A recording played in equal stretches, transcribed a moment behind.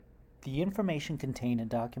The information contained in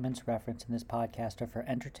documents referenced in this podcast are for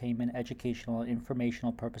entertainment, educational, and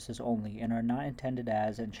informational purposes only and are not intended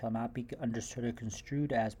as and shall not be understood or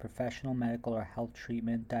construed as professional, medical, or health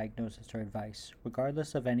treatment, diagnosis, or advice.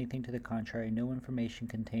 Regardless of anything to the contrary, no information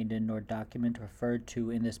contained in nor document referred to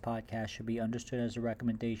in this podcast should be understood as a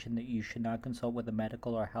recommendation that you should not consult with a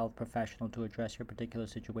medical or health professional to address your particular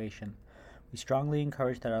situation. We strongly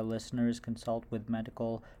encourage that our listeners consult with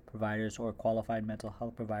medical providers or qualified mental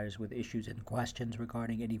health providers with issues and questions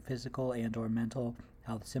regarding any physical and/or mental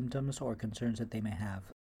health symptoms or concerns that they may have.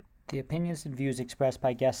 The opinions and views expressed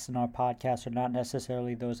by guests in our podcast are not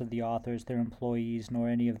necessarily those of the authors, their employees, nor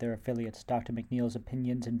any of their affiliates. Dr. McNeil's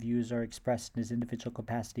opinions and views are expressed in his individual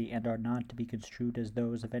capacity and are not to be construed as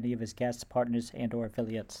those of any of his guests, partners, and/or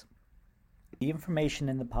affiliates. The information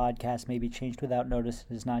in the podcast may be changed without notice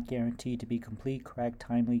and is not guaranteed to be complete, correct,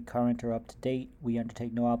 timely, current, or up to date. We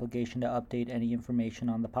undertake no obligation to update any information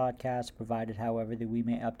on the podcast, provided, however, that we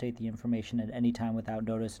may update the information at any time without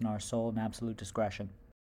notice in our sole and absolute discretion.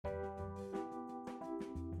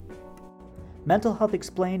 Mental Health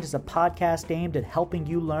Explained is a podcast aimed at helping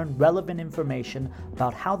you learn relevant information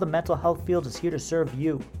about how the mental health field is here to serve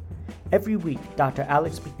you. Every week, Dr.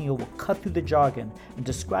 Alex McNeil will cut through the jargon and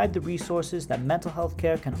describe the resources that mental health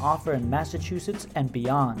care can offer in Massachusetts and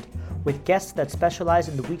beyond, with guests that specialize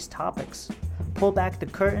in the week's topics. Pull back the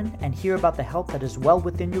curtain and hear about the help that is well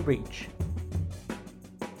within your reach.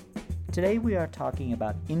 Today we are talking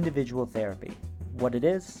about individual therapy, what it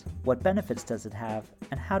is, what benefits does it have,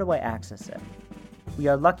 and how do I access it. We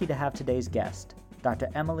are lucky to have today's guest, Dr.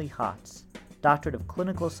 Emily Hotz, Doctorate of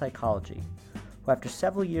Clinical Psychology, who after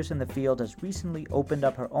several years in the field has recently opened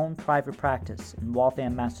up her own private practice in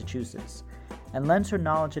Waltham, Massachusetts, and lends her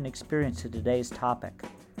knowledge and experience to today's topic.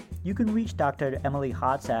 You can reach Dr. Emily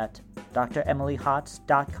Hotz at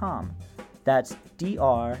dremilyhotz.com. That's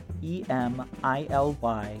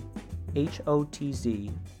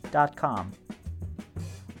DREMILYHOTZ.com.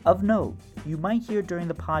 Of note, you might hear during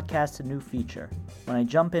the podcast a new feature, when I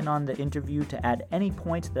jump in on the interview to add any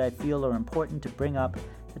points that I feel are important to bring up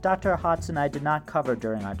that Dr. Hotz and I did not cover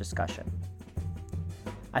during our discussion.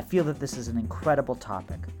 I feel that this is an incredible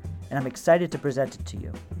topic, and I'm excited to present it to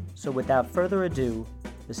you. So without further ado,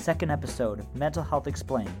 the second episode of Mental Health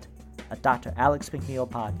Explained, a Dr. Alex McNeil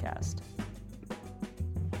podcast.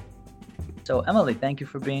 So Emily, thank you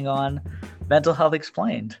for being on Mental Health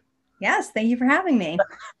Explained. Yes, thank you for having me.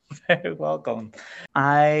 Very welcome.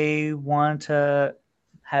 I want to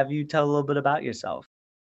have you tell a little bit about yourself.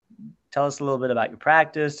 Tell us a little bit about your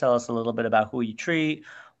practice. Tell us a little bit about who you treat,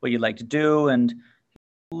 what you like to do, and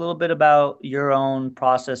a little bit about your own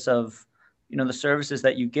process of, the services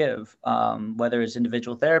that you give, whether it's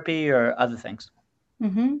individual therapy or other things.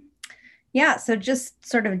 Mm-hmm. Yeah, so just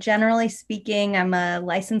sort of generally speaking, I'm a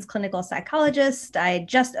licensed clinical psychologist. I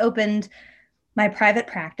just opened my private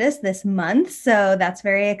practice this month, so that's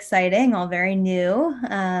very exciting, all very new.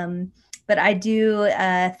 But I do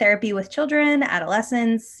therapy with children,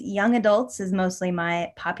 adolescents, young adults is mostly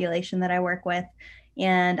my population that I work with.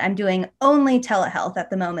 And I'm doing only telehealth at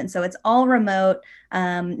the moment. So it's all remote,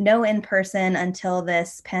 no in-person until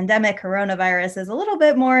this pandemic coronavirus is a little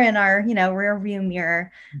bit more in our, rear view mirror.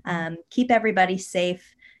 Keep everybody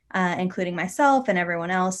safe, including myself and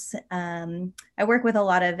everyone else. I work with a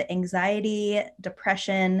lot of anxiety,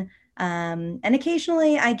 depression, and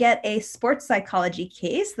occasionally I get a sports psychology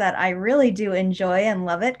case that I really do enjoy and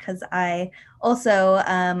love it because I also,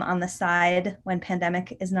 on the side, when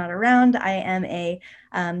pandemic is not around, I am a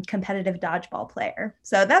competitive dodgeball player.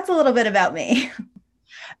 So that's a little bit about me.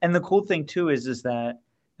 And the cool thing too is that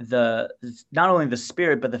not only the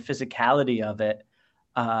spirit, but the physicality of it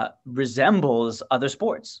resembles other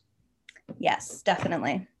sports. Yes,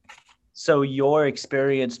 definitely. So your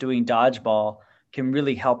experience doing dodgeball can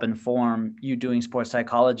really help inform you doing sports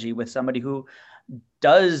psychology with somebody who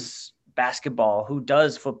does basketball, who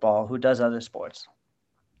does football, who does other sports.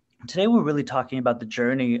 Today, we're really talking about the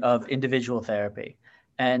journey of individual therapy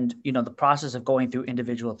and, the process of going through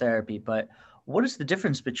individual therapy. But what is the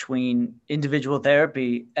difference between individual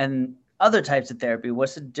therapy and other types of therapy?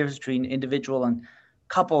 What's the difference between individual and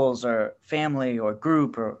couples or family or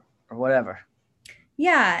group or whatever?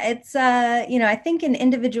 Yeah, it's, I think in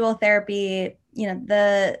individual therapy,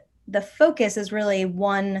 the focus is really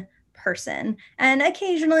one person. And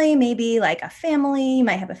occasionally maybe like a family, you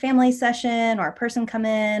might have a family session or a person come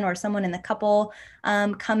in or someone in the couple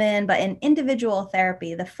come in. But in individual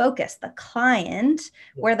therapy, the focus, the client,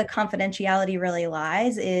 where the confidentiality really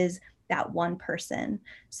lies is that one person.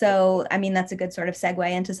 So, that's a good sort of segue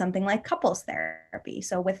into something like couples therapy.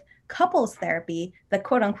 So with couples therapy, the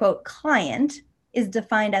quote unquote client is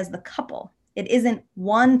defined as the couple. It isn't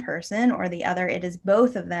one person or the other, it is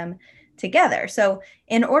both of them together. So,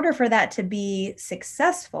 in order for that to be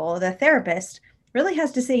successful, the therapist really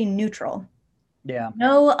has to stay neutral. Yeah.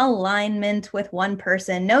 No alignment with one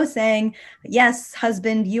person, no saying, yes,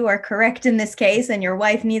 husband, you are correct in this case, and your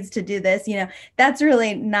wife needs to do this. That's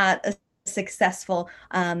really not a successful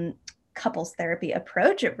couples therapy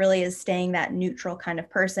approach. It really is staying that neutral kind of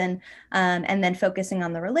person, and then focusing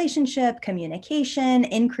on the relationship, communication,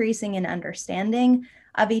 increasing in understanding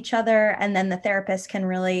of each other. And then the therapist can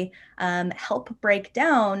really help break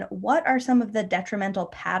down what are some of the detrimental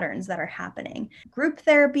patterns that are happening. Group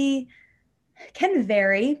therapy can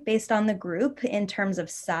vary based on the group in terms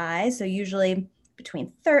of size. So usually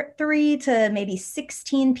between 3 to maybe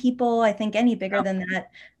 16 people. I think any bigger than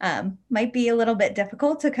that might be a little bit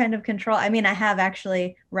difficult to kind of control. I mean, I have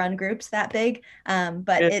actually run groups that big,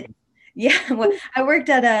 but yeah, I worked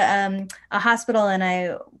at a hospital, and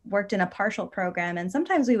I worked in a partial program, and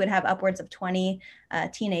sometimes we would have upwards of 20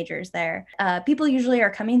 teenagers there. People usually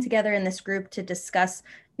are coming together in this group to discuss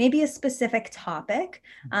maybe a specific topic.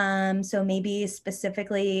 So maybe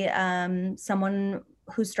specifically someone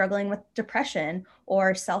who's struggling with depression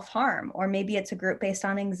or self-harm, or maybe it's a group based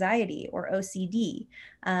on anxiety or OCD.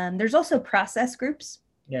 There's also process groups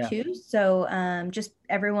too. So just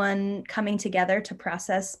everyone coming together to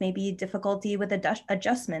process maybe difficulty with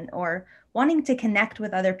adjustment, or wanting to connect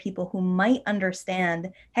with other people who might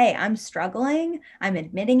understand, hey, I'm struggling, I'm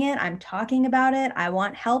admitting it, I'm talking about it, I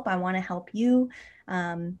want help, I want to help you.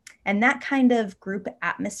 And that kind of group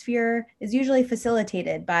atmosphere is usually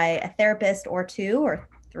facilitated by a therapist or 2 or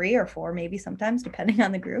 3 or 4, maybe sometimes, depending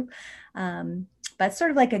on the group. But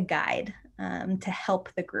sort of like a guide to help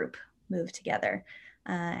the group move together.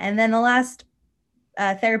 And then the last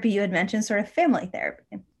therapy you had mentioned, sort of family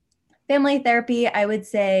therapy. Family therapy, I would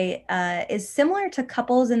say, is similar to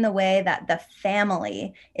couples in the way that the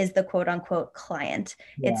family is the quote unquote client.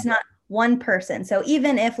 Yeah. It's not one person. So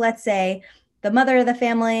even if, let's say, the mother of the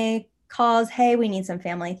family calls, hey, we need some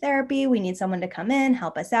family therapy, we need someone to come in,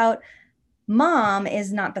 help us out, mom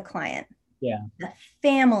is not the client. Yeah. The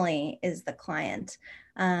family is the client.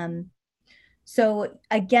 So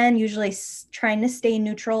again, usually trying to stay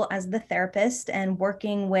neutral as the therapist and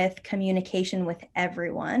working with communication with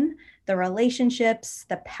everyone, the relationships,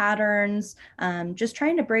 the patterns, just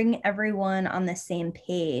trying to bring everyone on the same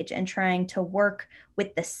page and trying to work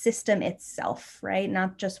with the system itself, right?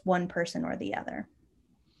 Not just one person or the other.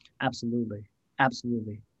 Absolutely.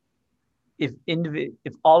 Absolutely.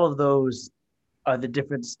 If all of those are the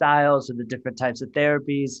different styles or the different types of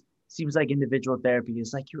therapies, seems like individual therapy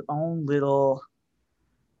is like your own little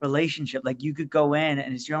relationship. Like you could go in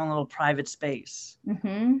and it's your own little private space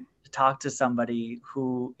to talk to somebody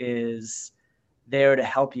who is there to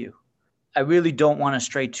help you. I really don't want to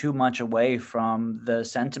stray too much away from the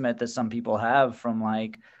sentiment that some people have from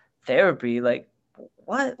like therapy. Like,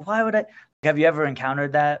 what? Why would I? Have you ever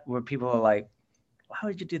encountered that where people are like, why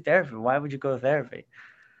would you do therapy? Why would you go to therapy?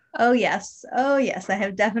 Oh, yes. Oh, yes. I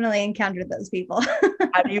have definitely encountered those people.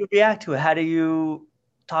 How do you react to it? How do you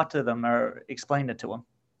talk to them or explain it to them?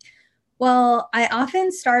 Well, I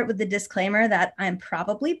often start with the disclaimer that I'm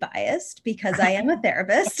probably biased because I am a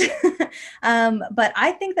therapist. But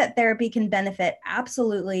I think that therapy can benefit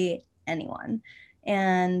absolutely anyone.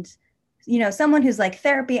 And, someone who's like,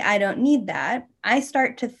 therapy, I don't need that. I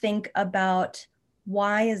start to think about,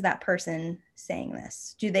 why is that person saying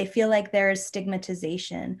this? Do they feel like there's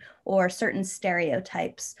stigmatization or certain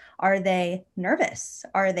stereotypes? Are they nervous?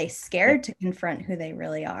 Are they scared to confront who they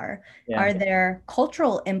really are? Yeah. Are there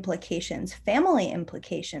cultural implications, family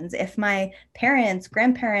implications? If my parents,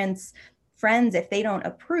 grandparents, friends, if they don't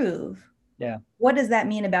approve, what does that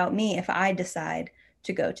mean about me if I decide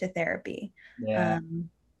to go to therapy?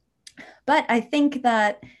 But I think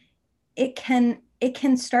that it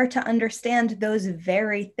can start to understand those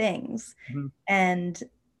very things. And,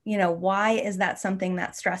 why is that something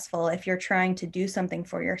that's stressful if you're trying to do something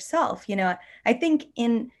for yourself? I think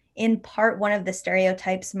in part, one of the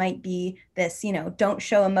stereotypes might be this, don't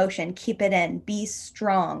show emotion, keep it in, be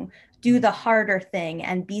strong, do the harder thing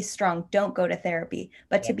and be strong, don't go to therapy.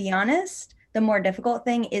 But to be honest, the more difficult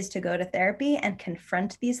thing is to go to therapy and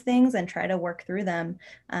confront these things and try to work through them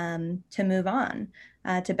to move on,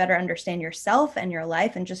 to better understand yourself and your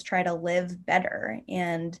life and just try to live better.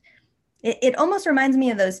 And it almost reminds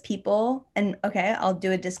me of those people, and okay, I'll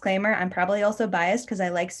do a disclaimer, I'm probably also biased because I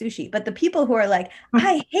like sushi, but the people who are like,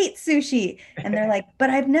 I hate sushi, and they're like, but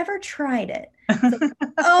I've never tried it.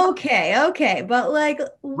 Okay, but like,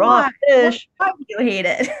 raw fish. Why do you hate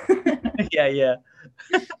it? Yeah.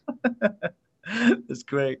 That's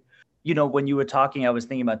great. when you were talking, I was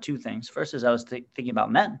thinking about two things. First is I was thinking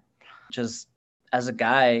about men, just as a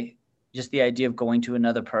guy, just the idea of going to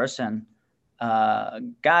another person,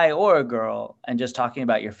 guy or a girl, and just talking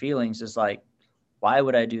about your feelings is like, why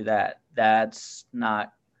would I do that? That's going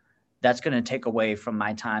to take away from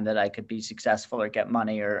my time that I could be successful or get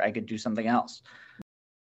money or I could do something else.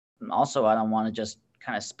 And also, I don't want to just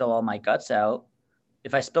kind of spill all my guts out.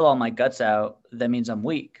 If I spill all my guts out, that means I'm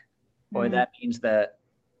weak, or that means that,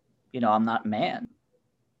 I'm not a man.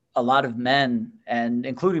 A lot of men, and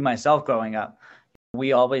including myself growing up,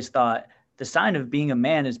 we always thought the sign of being a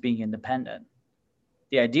man is being independent.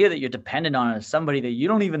 The idea that you're dependent on somebody that you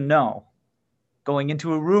don't even know, going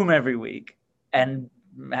into a room every week and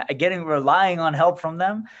relying on help from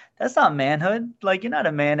them, that's not manhood. Like, you're not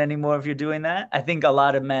a man anymore if you're doing that. I think a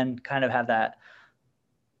lot of men kind of have that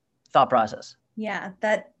thought process. Yeah,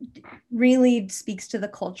 that really speaks to the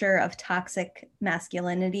culture of toxic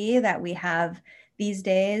masculinity that we have these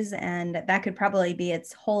days. And that could probably be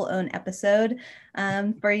its whole own episode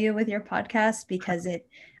for you with your podcast, because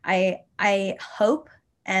I hope,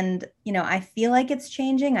 and, I feel like it's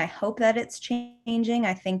changing. I hope that it's changing.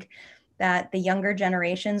 I think that the younger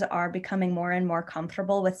generations are becoming more and more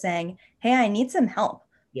comfortable with saying, hey, I need some help,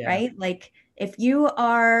 right? Like, if you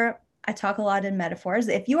are, I talk a lot in metaphors.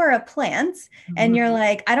 If you are a plant and you're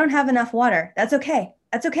like, I don't have enough water, that's okay.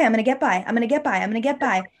 That's okay. I'm going to get by. I'm going to get by. I'm going to get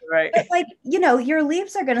by. Right. But like, your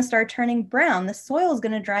leaves are going to start turning brown. The soil is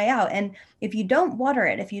going to dry out. And if you don't water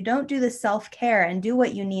it, if you don't do the self-care and do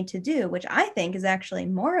what you need to do, which I think is actually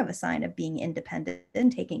more of a sign of being independent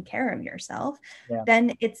and taking care of yourself,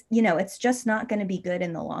 then it's just not going to be good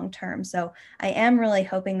in the long term. So I am really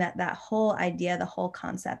hoping that whole idea, the whole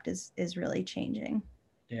concept is really changing.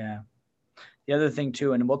 Yeah. The other thing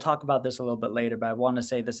too, and we'll talk about this a little bit later, but I want to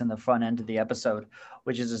say this in the front end of the episode,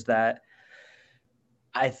 which is that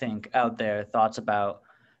I think out there thoughts about,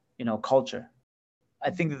 culture.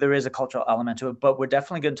 I think that there is a cultural element to it, but we're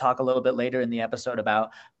definitely going to talk a little bit later in the episode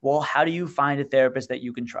about, well, how do you find a therapist that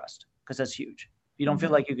you can trust? Because that's huge. If you don't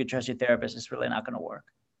feel like you can trust your therapist, it's really not going to work.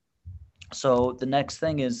 So the next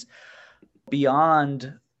thing is,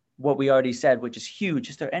 beyond what we already said, which is huge,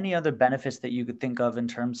 is there any other benefits that you could think of in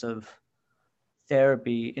terms of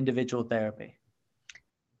therapy, individual therapy?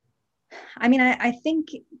 I mean, I think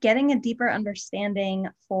getting a deeper understanding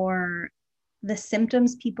for the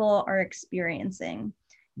symptoms people are experiencing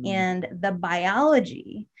and the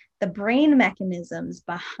biology, the brain mechanisms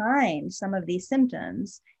behind some of these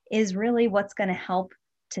symptoms is really what's going to help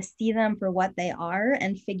to see them for what they are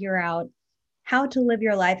and figure out how to live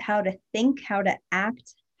your life, how to think, how to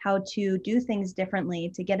act, how to do things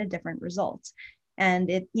differently to get a different result.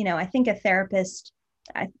 And I think a therapist,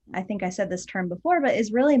 I think I said this term before, but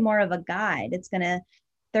is really more of a guide.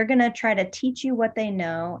 They're going to try to teach you what they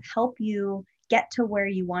know, help you get to where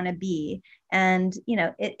you want to be. And,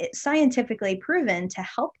 it's scientifically proven to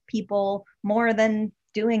help people more than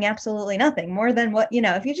doing absolutely nothing, more than what,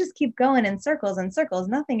 if you just keep going in circles and circles,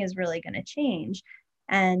 nothing is really going to change.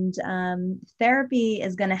 And therapy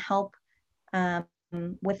is going to help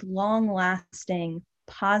with long lasting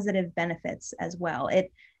positive benefits as well.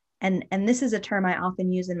 And this is a term I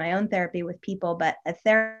often use in my own therapy with people, but a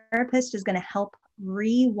therapist is going to help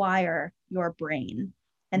rewire your brain,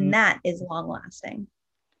 and that is long lasting.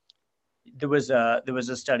 There was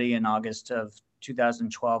a study in August of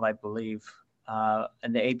 2012, I believe,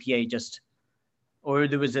 and the APA or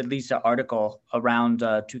there was at least an article around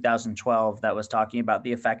 2012 that was talking about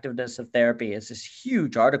the effectiveness of therapy. It's this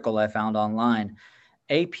huge article I found online.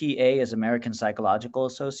 APA is American Psychological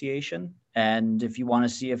Association. And if you want to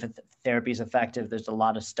see if therapy is effective, there's a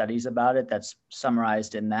lot of studies about it that's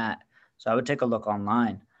summarized in that. So I would take a look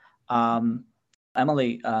online.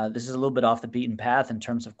 Emily, this is a little bit off the beaten path in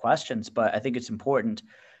terms of questions, but I think it's important.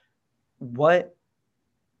 What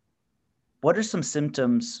are some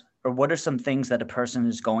symptoms, or what are some things that a person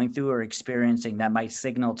is going through or experiencing that might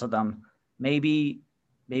signal to them, maybe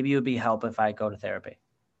it would be help if I go to therapy?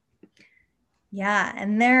 Yeah,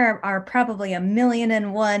 and there are probably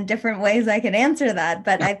 1,000,001 different ways I can answer that,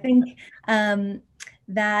 but I think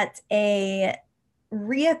that a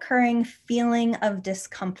reoccurring feeling of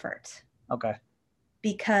discomfort. Okay.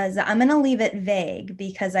 Because I'm going to leave it vague,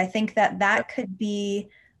 because I think that could be,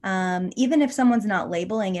 even if someone's not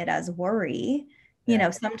labeling it as worry,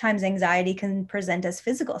 sometimes anxiety can present as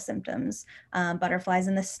physical symptoms, butterflies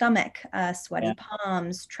in the stomach, sweaty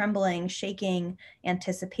palms, trembling, shaking,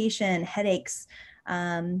 anticipation, headaches.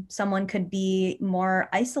 Someone could be more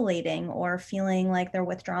isolating or feeling like they're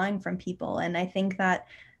withdrawing from people. And I think that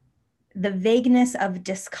the vagueness of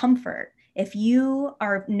discomfort If you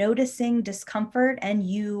are noticing discomfort and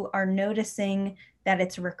you are noticing that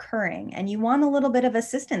it's recurring and you want a little bit of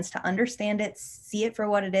assistance to understand it, see it for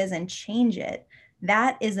what it is, and change it,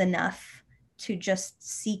 that is enough to just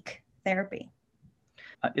seek therapy.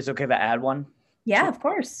 It's okay to add one? Yeah, of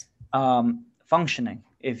course. Functioning.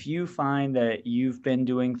 If you find that you've been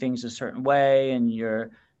doing things a certain way and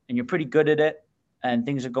you're pretty good at it and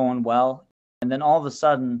things are going well, and then all of a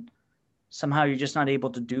sudden, somehow you're just not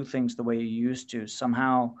able to do things the way you used to.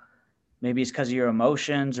 Somehow, maybe it's because of your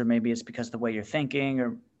emotions, or maybe it's because of the way you're thinking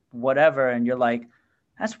or whatever. And you're like,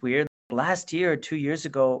 that's weird. Last year or 2 years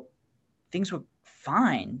ago, things were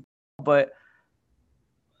fine, but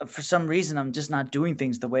for some reason, I'm just not doing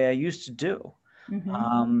things the way I used to do.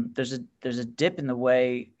 There's a dip in the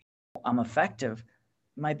way I'm effective.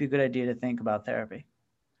 It might be a good idea to think about therapy.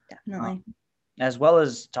 Definitely. As well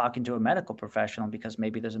as talking to a medical professional, because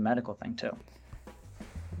maybe there's a medical thing too.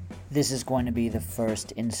 This is going to be the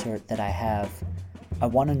first insert that I have. I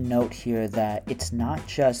want to note here that it's not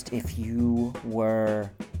just if you were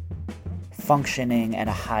functioning at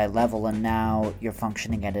a high level and now you're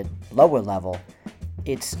functioning at a lower level.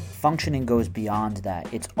 It's functioning goes beyond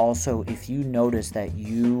that. It's also if you notice that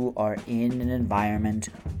you are in an environment,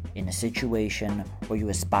 in a situation where you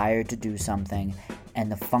aspire to do something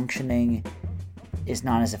and the functioning is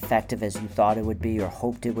not as effective as you thought it would be or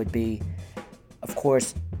hoped it would be. Of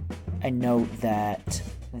course, I note that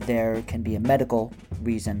there can be a medical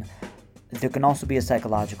reason. There can also be a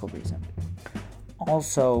psychological reason.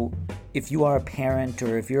 Also, if you are a parent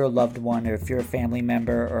or if you're a loved one or if you're a family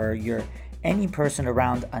member or you're any person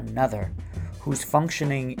around another whose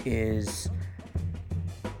functioning is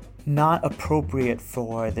not appropriate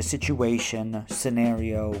for the situation,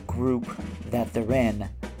 scenario, group that they're in,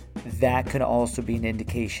 that could also be an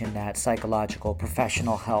indication that psychological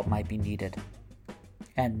professional help might be needed.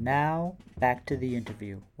 And now, back to the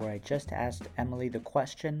interview, where I just asked Emily the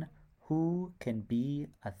question, who can be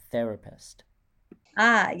a therapist?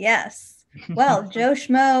 Ah, yes. Well, Joe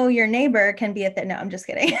Schmo, your neighbor, can be no, I'm just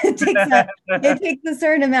kidding. It takes a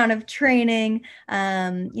certain amount of training.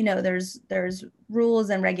 There's rules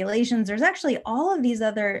and regulations. There's actually all of these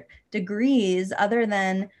other degrees other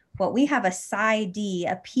than what we have, a PsyD,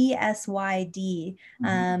 a PSYD.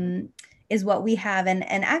 Is what we have. And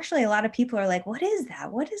actually a lot of people are like, what is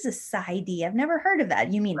that? What is a PsyD? I've never heard of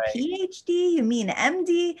that. You mean right. PhD? You mean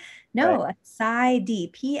MD? No, right. A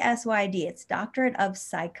PsyD, PSYD. It's Doctorate of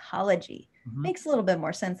Psychology. Makes a little bit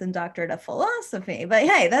more sense than Doctorate of Philosophy, but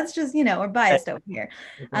hey, that's just, we're biased over here.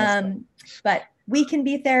 But we can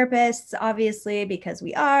be therapists, obviously, because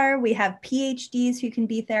we have PhDs who can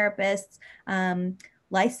be therapists.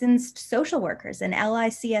 Licensed social workers, an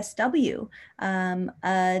LICSW,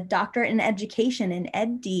 a doctorate in education, an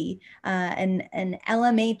EdD, an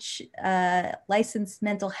LMH, licensed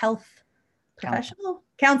mental health professional?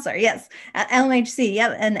 Counselor, yes. LMHC, yeah,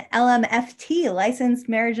 an LMFT, licensed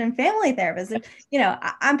marriage and family therapist.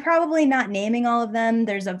 I'm probably not naming all of them.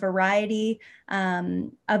 There's a variety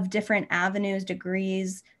of different avenues,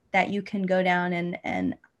 degrees that you can go down,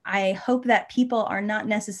 and I hope that people are not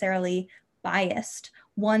necessarily biased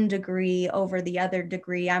one degree over the other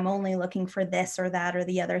degree. I'm only looking for this or that or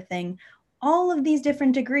the other thing. All of these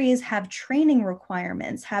different degrees have training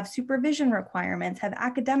requirements, have supervision requirements, have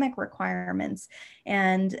academic requirements,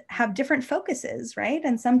 and have different focuses, right?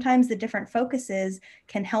 And sometimes the different focuses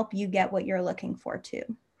can help you get what you're looking for too.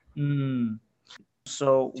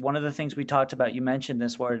 So one of the things we talked about, you mentioned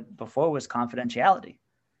this word before, was confidentiality.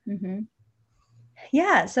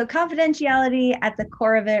 Yeah, so confidentiality at the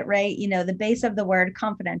core of it, right? The base of the word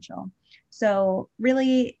confidential. So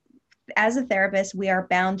really, as a therapist, we are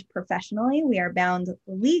bound professionally, we are bound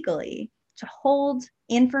legally to hold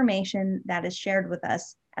information that is shared with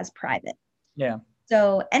us as private. Yeah.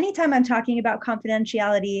 So anytime I'm talking about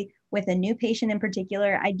confidentiality with a new patient in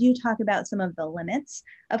particular, I do talk about some of the limits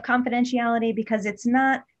of confidentiality, because it's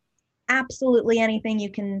not absolutely anything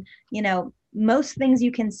you can, most things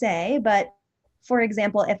you can say, but for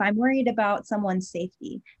example, if I'm worried about someone's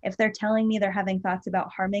safety, if they're telling me they're having thoughts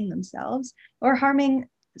about harming themselves or harming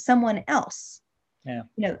someone else,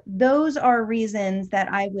 those are reasons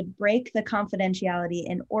that I would break the confidentiality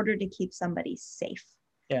in order to keep somebody safe.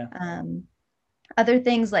 Yeah. Other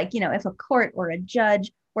things like, if a court or a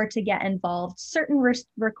judge were to get involved, certain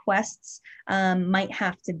requests might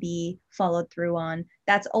have to be followed through on.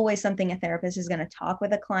 That's always something a therapist is going to talk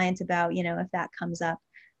with a client about, if that comes up.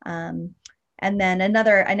 And then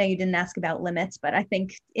another, I know you didn't ask about limits, but I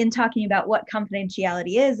think in talking about what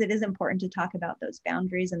confidentiality is, it is important to talk about those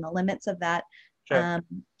boundaries and the limits of that. Sure.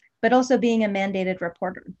 but also being a mandated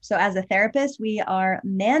reporter. So as a therapist, we are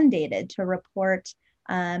mandated to report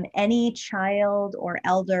any child or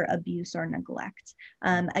elder abuse or neglect.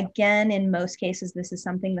 Again, in most cases, this is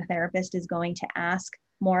something the therapist is going to ask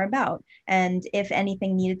more about. And if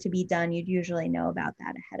anything needed to be done, you'd usually know about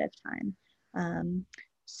that ahead of time.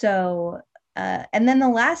 And then the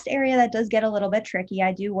last area that does get a little bit tricky,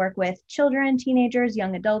 I do work with children, teenagers,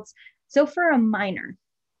 young adults. So for a minor,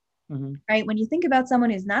 right, when you think about someone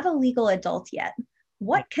who's not a legal adult yet,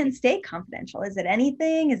 what can stay confidential? Is it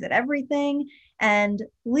anything? Is it everything? And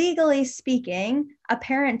legally speaking, a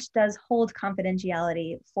parent does hold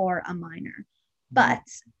confidentiality for a minor. But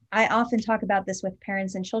I often talk about this with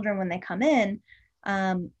parents and children when they come in.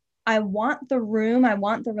 I want the room, I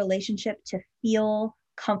want the relationship to feel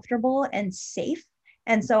comfortable and safe.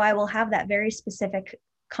 And so I will have that very specific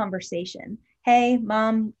conversation. Hey,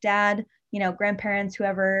 mom, dad, grandparents,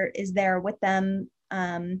 whoever is there with them.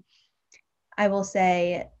 I will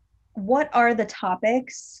say, what are the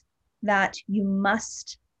topics that you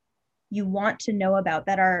want to know about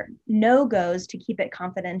that are no-goes to keep it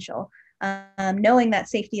confidential? Knowing that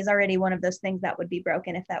safety is already one of those things that would be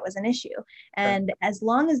broken if that was an issue. And as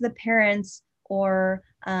long as the parents or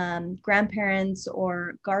grandparents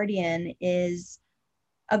or guardian is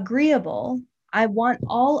agreeable, I want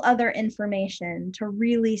all other information to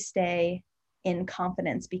really stay in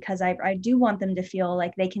confidence, because I do want them to feel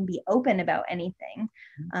like they can be open about anything.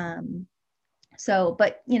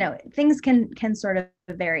 But things can sort of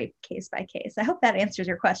vary case by case. I hope that answers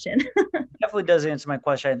your question. Definitely does answer my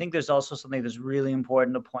question. I think there's also something that's really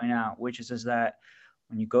important to point out, which is that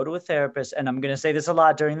when you go to a therapist, and I'm going to say this a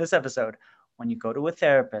lot during this episode, when you go to a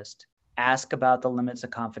therapist, ask about the limits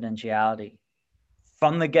of confidentiality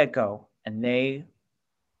from the get-go, and they,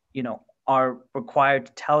 are required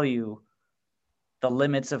to tell you the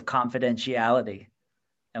limits of confidentiality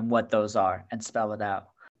and what those are and spell it out.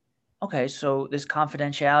 Okay, so this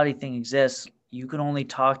confidentiality thing exists. You can only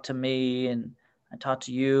talk to me and I talk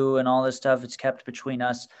to you and all this stuff. It's kept between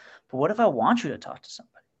us. But what if I want you to talk to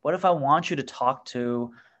somebody? What if I want you to talk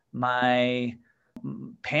to my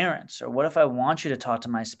parents? Or what if I want you to talk to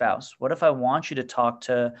my spouse? What if I want you to talk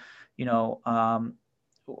to,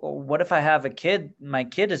 what if I have a kid, my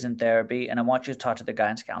kid is in therapy and I want you to talk to the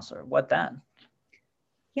guidance counselor? What then?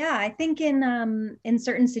 Yeah, I think in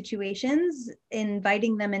certain situations,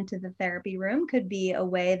 inviting them into the therapy room could be a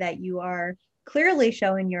way that you are clearly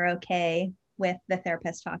showing you're okay with the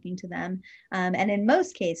therapist talking to them. And in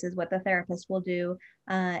most cases, what the therapist will do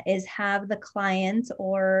is have the client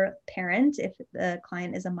or parent, if the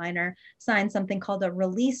client is a minor, sign something called a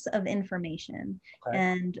release of information. Okay.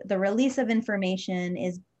 And the release of information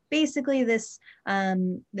is basically this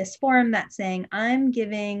form that's saying, I'm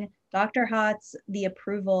giving Dr. Hotz the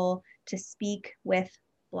approval to speak with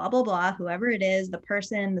blah, blah, blah, whoever it is, the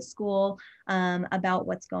person, the school, about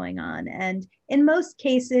what's going on. And in most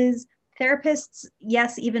cases, therapists,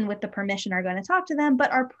 yes, even with the permission, are going to talk to them,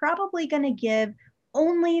 but are probably going to give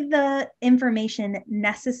only the information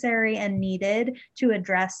necessary and needed to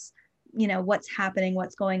address, what's happening,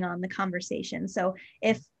 what's going on, the conversation. So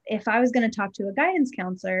if I was going to talk to a guidance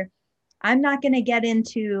counselor, I'm not going to get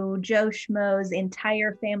into Joe Schmo's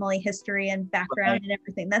entire family history and background and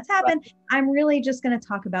everything that's happened. I'm really just going to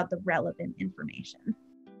talk about the relevant information.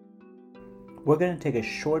 We're going to take a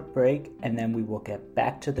short break and then we will get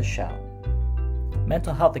back to the show.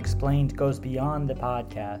 Mental Health Explained goes beyond the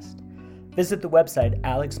podcast. Visit the website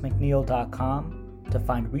alexmcneil.com to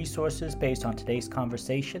find resources based on today's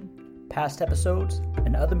conversation, past episodes,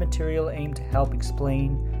 and other material aimed to help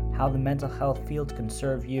explain how the mental health field can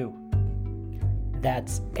serve you.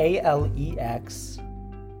 That's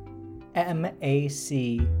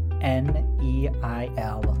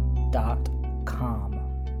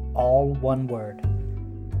ALEXMACNEIL.com. All one word.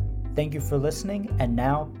 Thank you for listening, and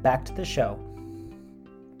now back to the show.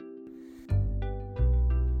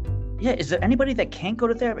 Yeah, is there anybody that can't go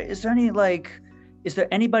to therapy? Is there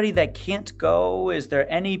anybody that can't go? Is there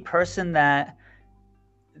any person that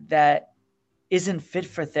isn't fit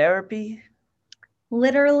for therapy?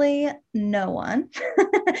 Literally no one.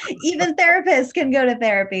 Even therapists can go to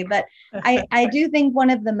therapy. But I do think one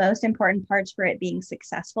of the most important parts for it being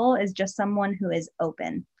successful is just someone who is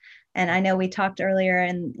open. And I know we talked earlier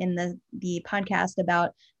in the podcast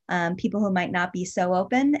about people who might not be so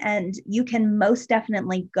open, and you can most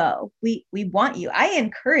definitely go. We want you. I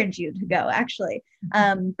encourage you to go, actually.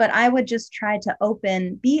 But I would just try to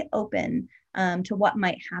be open to what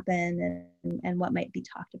might happen and what might be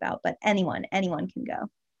talked about. But anyone can go.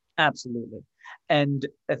 Absolutely. And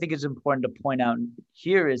I think it's important to point out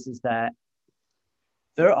here is that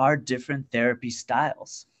there are different therapy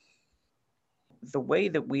styles. the way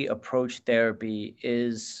that we approach therapy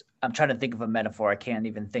is, I'm trying to think of a metaphor. I can't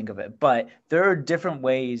even think of it, but there are different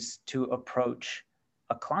ways to approach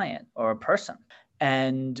a client or a person.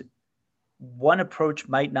 And one approach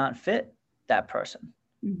might not fit that person.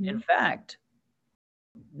 Mm-hmm. In fact,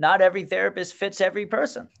 not every therapist fits every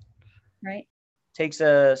person. Right. Takes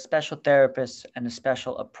a special therapist and a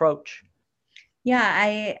special approach.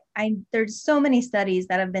 Yeah, there's so many studies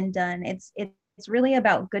that have been done. It's really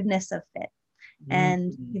about goodness of fit.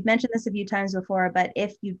 And you've mentioned this a few times before, but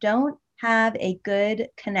if you don't have a good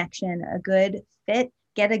connection, a good fit,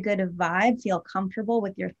 get a good vibe, feel comfortable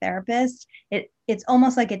with your therapist, it's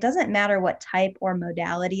almost like it doesn't matter what type or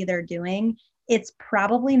modality they're doing, it's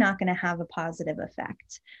probably not going to have a positive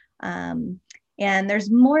effect. And there's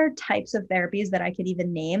more types of therapies that I could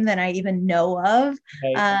even name than I even know of.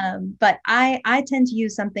 Right. But I tend to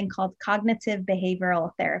use something called cognitive behavioral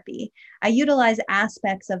therapy. I utilize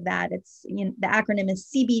aspects of that. It's, the acronym is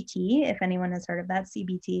CBT, if anyone has heard of that,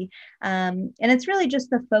 CBT. And it's really just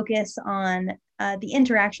the focus on the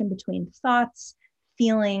interaction between thoughts,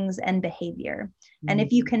 feelings, and behavior. And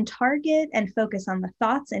if you can target and focus on the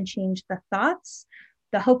thoughts and change the thoughts,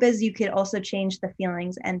 the hope is you could also change the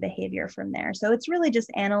feelings and behavior from there. So it's really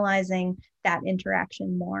just analyzing that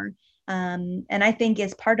interaction more. And I think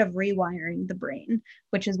is part of rewiring the brain,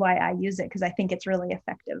 which is why I use it, because I think it's really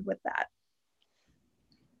effective with that.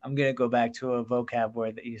 I'm going to go back to a vocab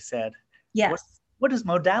word that you said. Yes. What does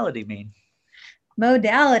modality mean?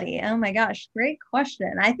 Modality. Oh my gosh, great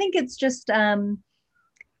question. I think it's just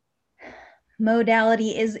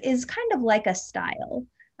modality is kind of like a style.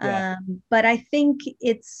 Yeah. But I think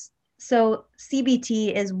so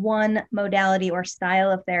CBT is one modality or style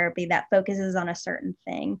of therapy that focuses on a certain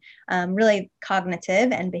thing, really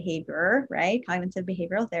cognitive and behavior, right? Cognitive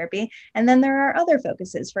behavioral therapy. And then there are other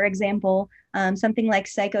focuses. For example, something like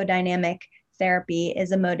psychodynamic therapy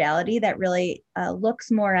is a modality that really looks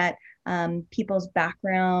more at people's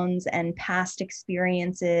backgrounds and past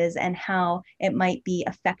experiences and how it might be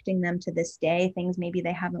affecting them to this day, things maybe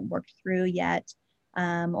they haven't worked through yet.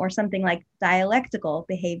 Or something like dialectical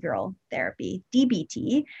behavioral therapy,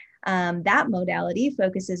 DBT. That modality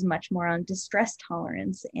focuses much more on distress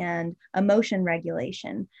tolerance and emotion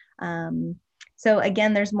regulation. So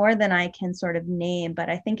again, there's more than I can sort of name, but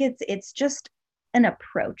I think it's just an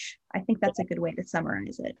approach. I think that's a good way to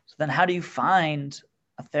summarize it. So then how do you find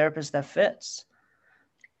a therapist that fits?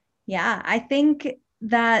 Yeah, I think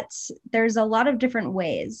that there's a lot of different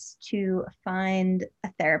ways to find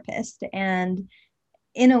a therapist. And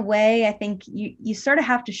in a way, I think you sort of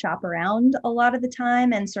have to shop around a lot of the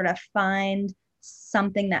time and sort of find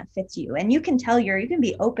something that fits you. And you can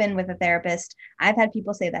be open with a therapist. I've had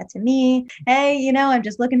people say that to me. Hey, I'm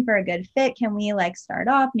just looking for a good fit. Can we start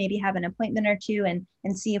off, maybe have an appointment or two and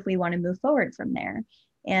see if we want to move forward from there?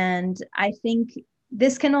 And I think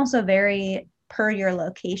this can also vary per your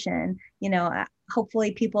location.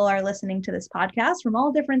 Hopefully people are listening to this podcast from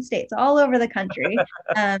all different states, all over the country.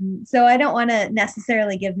 So I don't want to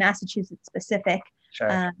necessarily give Massachusetts specific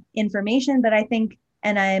information, but I think,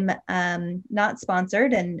 and I'm not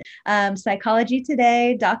sponsored, and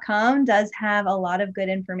psychologytoday.com does have a lot of good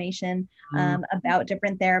information about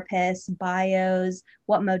different therapists, bios,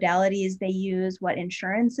 what modalities they use, what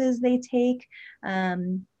insurances they take.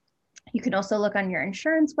 You can also look on your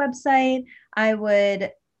insurance website. I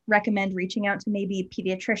would recommend reaching out to maybe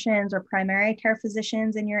pediatricians or primary care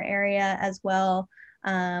physicians in your area as well,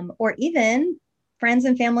 or even friends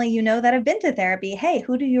and family that have been to therapy. Hey,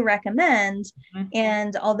 who do you recommend? Mm-hmm.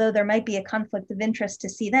 And although there might be a conflict of interest to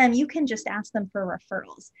see them, you can just ask them for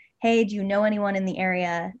referrals. Hey, do you know anyone in the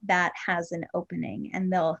area that has an opening?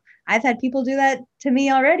 And I've had people do that to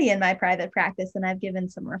me already in my private practice, and I've given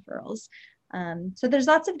some referrals. So there's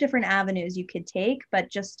lots of different avenues you could take,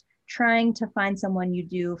 but just trying to find someone you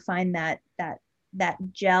do find that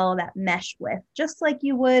gel, that mesh with, just like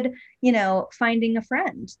you would, finding a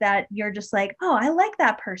friend that you're just like, oh, I like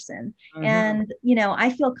that person. Mm-hmm. And, I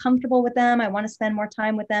feel comfortable with them. I want to spend more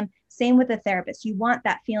time with them. Same with a therapist. You want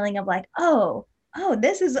that feeling of like, oh,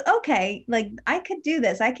 this is okay. Like I could do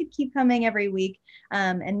this. I could keep coming every week,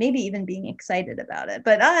 and maybe even being excited about it.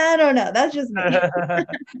 But I don't know. That's just me.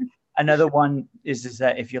 Another one is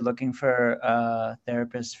that if you're looking for a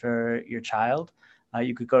therapist for your child,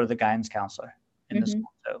 you could go to the guidance counselor in the school.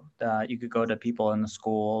 So you could go to people in the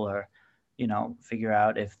school, or, figure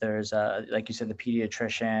out if there's like you said, the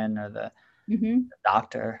pediatrician or the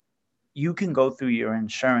doctor. You can go through your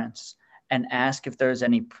insurance and ask if there's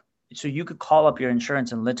any. So you could call up your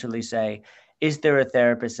insurance and literally say, is there a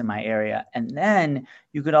therapist in my area? And then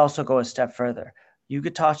you could also go a step further. You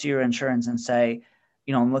could talk to your insurance and say,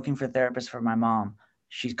 I'm looking for a therapist for my mom.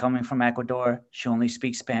 She's coming from Ecuador. She only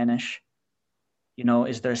speaks Spanish.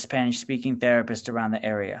 Is there a Spanish speaking therapist around the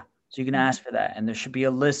area? So you can ask for that. And there should be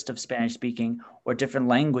a list of Spanish speaking or different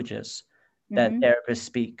languages that therapists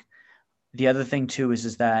speak. The other thing too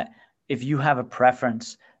is that if you have a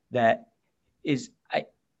preference that is,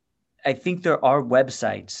 I think there are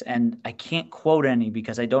websites, and I can't quote any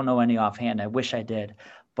because I don't know any offhand. I wish I did,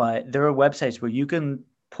 but there are websites where you can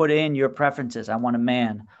put in your preferences. I want a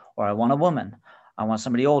man, or I want a woman. I want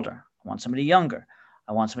somebody older. I want somebody younger.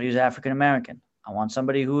 I want somebody who's African American. I want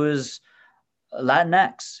somebody who is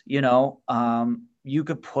Latinx. You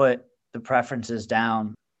could put the preferences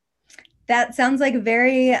down. That sounds like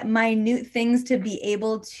very minute things to be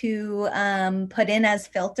able to put in as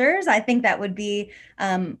filters. I think that would be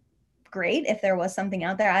great if there was something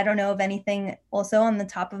out there. I don't know of anything also on the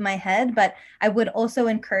top of my head, but I would also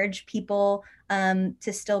encourage people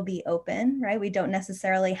to still be open, right? We don't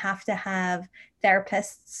necessarily have to have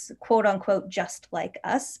therapists, quote unquote, just like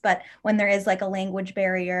us. But when there is like a language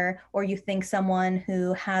barrier, or you think someone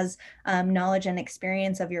who has knowledge and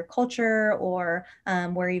experience of your culture, or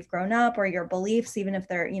where you've grown up, or your beliefs, even if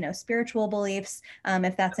they're, spiritual beliefs,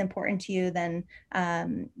 if that's important to you, then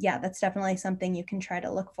yeah, that's definitely something you can try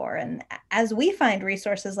to look for. And as we find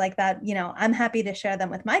resources like that, I'm happy to share them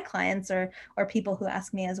with my clients or people who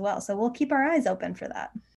ask me as well. So we'll keep our eyes open for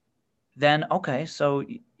that. Then, okay, so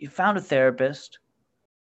you found a therapist.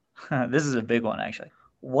 This is a big one, actually.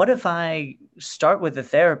 What if I start with a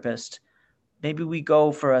therapist? Maybe we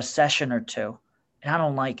go for a session or two, and I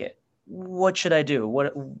don't like it. What should I do?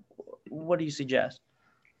 What do you suggest?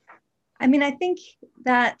 I mean, I think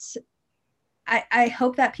that I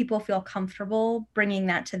hope that people feel comfortable bringing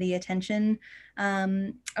that to the attention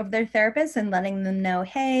of their therapist and letting them know,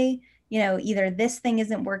 hey, either this thing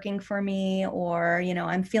isn't working for me, or,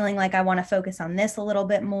 I'm feeling like I want to focus on this a little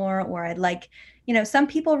bit more, or I'd like, some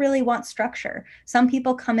people really want structure. Some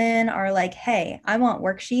people come in are like, hey, I want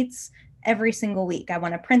worksheets every single week. I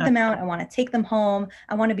want to print them out. I want to take them home.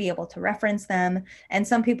 I want to be able to reference them. And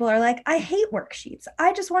some people are like, I hate worksheets.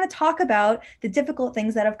 I just want to talk about the difficult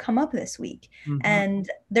things that have come up this week. And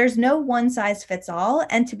there's no one size fits all.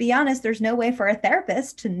 And to be honest, there's no way for a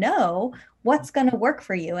therapist to know what's going to work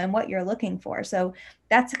for you and what you're looking for. So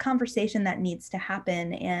that's a conversation that needs to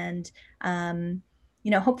happen. And,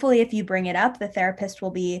 hopefully if you bring it up, the therapist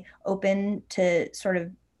will be open to sort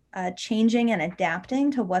of changing and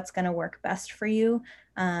adapting to what's going to work best for you.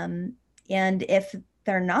 And if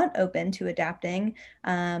they're not open to adapting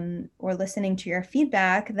or listening to your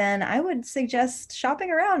feedback, then I would suggest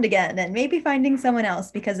shopping around again and maybe finding someone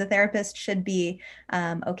else, because a therapist should be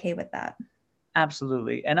okay with that.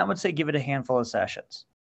 Absolutely. And I would say give it a handful of sessions.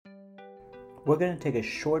 We're going to take a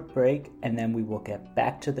short break, and then we will get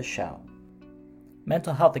back to the show.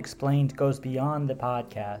 Mental Health Explained goes beyond the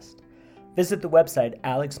podcast. Visit the website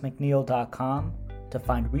alexmcneil.com to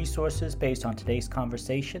find resources based on today's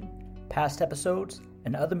conversation, past episodes,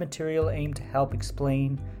 and other material aimed to help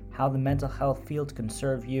explain how the mental health field can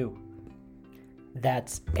serve you.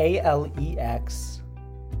 That's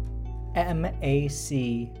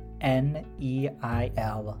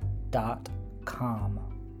alexmacneil.com.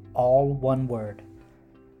 All one word.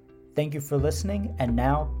 Thank you for listening, and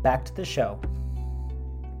now back to the show.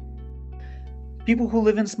 People who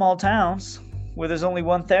live in small towns where there's only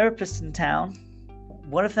one therapist in town,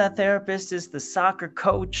 what if that therapist is the soccer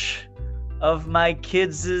coach of my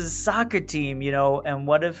kids' soccer team, and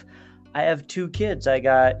what if I have two kids? I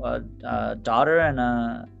got a daughter and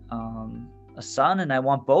a son, and I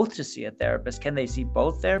want both to see a therapist. Can they see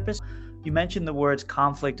both therapists? You mentioned the words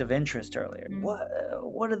conflict of interest earlier.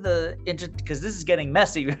 What are the because this is getting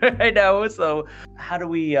messy right now. So how do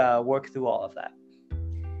we work through all of that?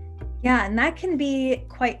 Yeah, and that can be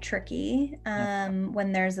quite tricky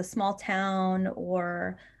when there's a small town,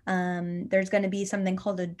 or there's going to be something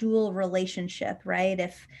called a dual relationship, right?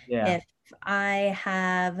 If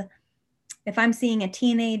I'm seeing a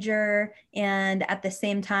teenager, and at the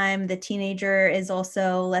same time the teenager is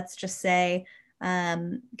also, let's just say,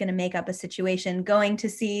 going to make up a situation, going to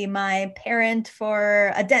see my parent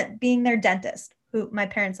for being their dentist, who my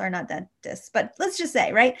parents are not dentists, but let's just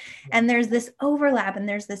say, right? And there's this overlap and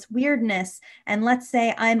there's this weirdness. And let's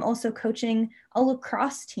say I'm also coaching a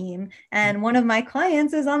lacrosse team and one of my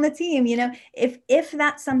clients is on the team, if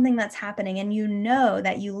that's something that's happening, and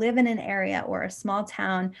that you live in an area or a small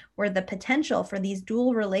town where the potential for these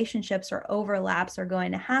dual relationships or overlaps are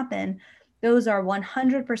going to happen, those are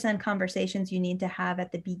 100% conversations you need to have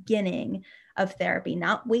at the beginning of therapy.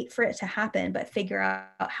 Not wait for it to happen, but figure out,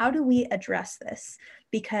 how do we address this?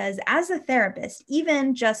 Because as a therapist,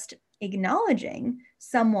 even just acknowledging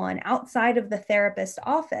someone outside of the therapist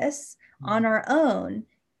office on our own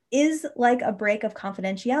is like a break of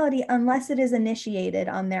confidentiality unless it is initiated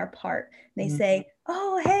on their part. They say,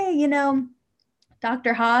 oh, hey,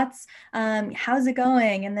 Dr. Hotz, how's it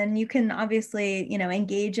going? And then you can obviously,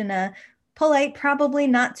 engage in a polite, probably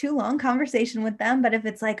not too long conversation with them. But if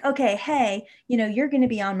it's like, okay, hey, you're going to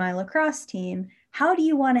be on my lacrosse team, how do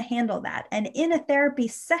you want to handle that? And in a therapy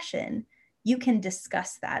session, you can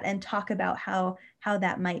discuss that and talk about how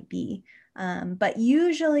that might be. But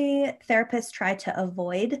usually therapists try to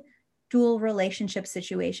avoid dual relationship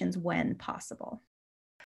situations when possible.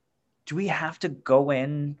 Do we have to go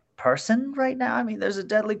in person right now? I mean, there's a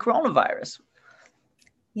deadly coronavirus.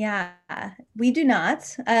 Yeah, we do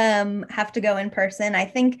not have to go in person. I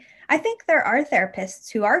think there are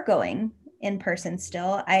therapists who are going in person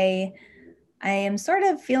still. I am sort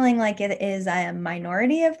of feeling like it is a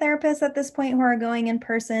minority of therapists at this point who are going in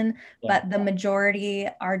person, but the majority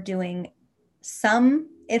are doing some,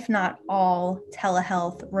 if not all,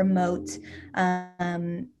 telehealth remote,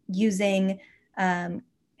 using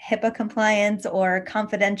HIPAA compliance or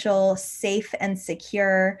confidential, safe and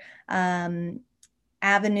secure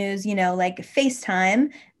avenues, like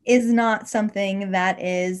FaceTime is not something that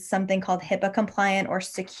is something called HIPAA compliant or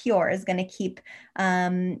secure, is going to keep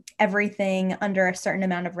everything under a certain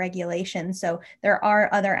amount of regulation. So there are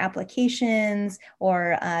other applications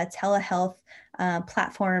or telehealth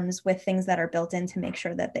platforms with things that are built in to make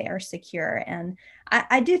sure that they are secure. And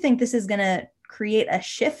I do think this is going to create a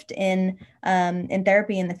shift in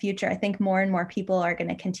therapy in the future. I think more and more people are going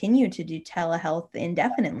to continue to do telehealth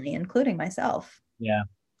indefinitely, including myself. Yeah,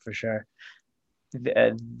 for sure.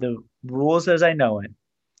 The rules as I know it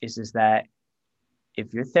is that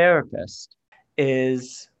if your therapist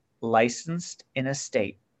is licensed in a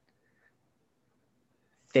state,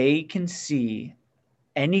 they can see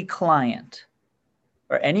any client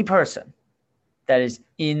or any person that is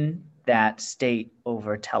in that state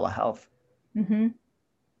over telehealth. Mm-hmm.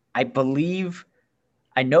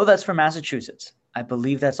 I know that's for Massachusetts. I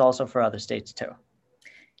believe that's also for other states too.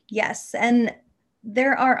 Yes. And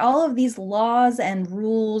there are all of these laws and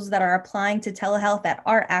rules that are applying to telehealth that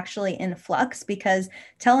are actually in flux because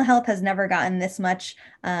telehealth has never gotten this much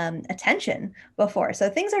attention before. So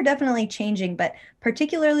things are definitely changing, but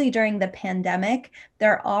particularly during the pandemic,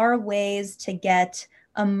 there are ways to get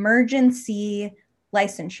emergency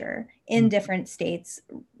licensure in different states,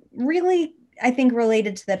 really, I think,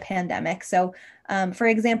 related to the pandemic. So for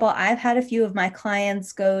example, I've had a few of my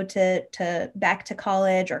clients go to back to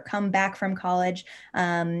college or come back from college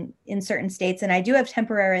in certain states. And I do have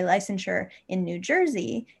temporary licensure in New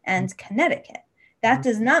Jersey and Connecticut. That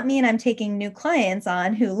does not mean I'm taking new clients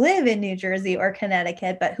on who live in New Jersey or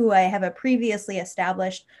Connecticut, but who I have a previously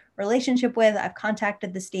established relationship with. I've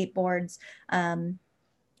contacted the state boards.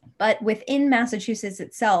 But within Massachusetts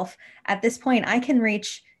itself, at this point, I can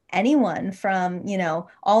reach anyone from,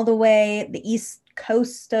 all the way the east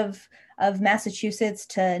coast of Massachusetts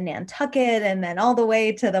to Nantucket, and then all the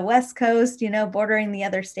way to the west coast, bordering the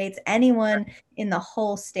other states, anyone in the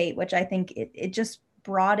whole state, which I think it just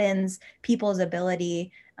broadens people's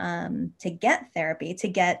ability to get therapy, to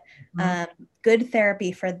get good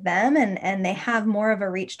therapy for them, and they have more of a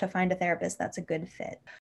reach to find a therapist that's a good fit.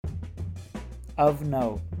 Of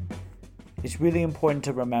note, it's really important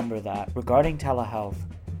to remember that regarding telehealth,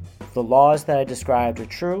 the laws that I described are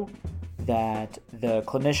true, that the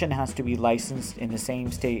clinician has to be licensed in the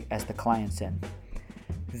same state as the client's in.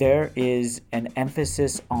 There is an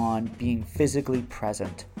emphasis on being physically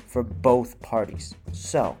present for both parties.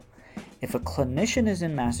 So, if a clinician is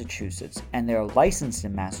in Massachusetts and they're licensed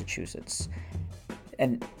in Massachusetts,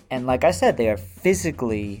 and like I said, they are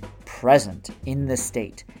physically present in the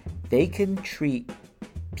state, they can treat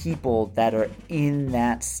people that are in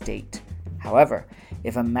that state. However,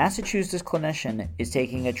 if a Massachusetts clinician is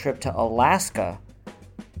taking a trip to Alaska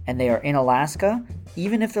and they are in Alaska,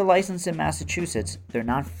 even if they're licensed in Massachusetts, they're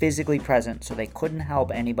not physically present, so they couldn't help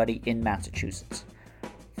anybody in Massachusetts.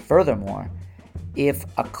 Furthermore, if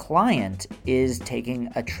a client is taking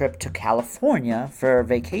a trip to California for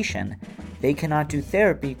vacation, they cannot do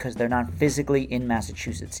therapy because they're not physically in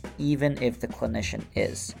Massachusetts, even if the clinician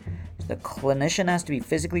is. The clinician has to be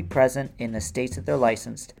physically present in the states that they're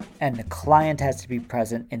licensed, and the client has to be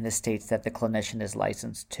present in the states that the clinician is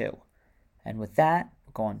licensed to. And with that,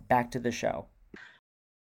 we're going back to the show.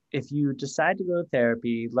 If you decide to go to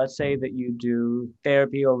therapy, let's say that you do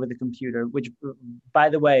therapy over the computer, which, by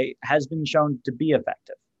the way, has been shown to be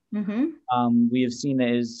effective. We have seen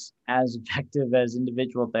it as effective as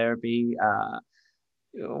individual therapy.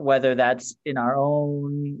 whether that's in our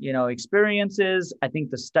own, experiences. I think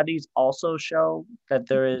the studies also show that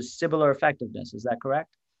there is similar effectiveness. Is that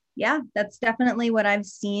correct? Yeah, that's definitely what I've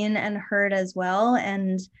seen and heard as well.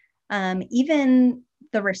 And even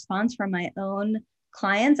the response from my own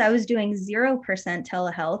clients, I was doing 0%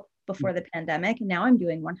 telehealth before the pandemic. Now I'm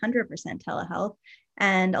doing 100% telehealth.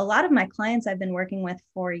 And a lot of my clients I've been working with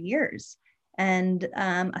for years. And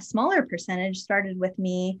a smaller percentage started with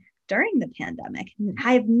me during the pandemic.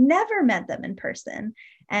 I've never met them in person.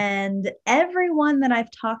 And everyone that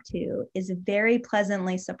I've talked to is very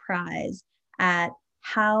pleasantly surprised at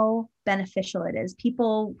how beneficial it is.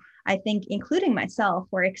 People, I think, including myself,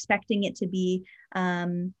 were expecting it to be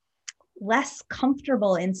less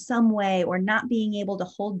comfortable in some way, or not being able to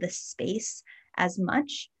hold the space as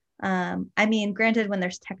much. I mean, granted, when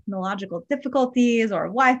there's technological difficulties or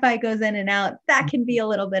Wi-Fi goes in and out, that can be a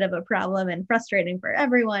little bit of a problem and frustrating for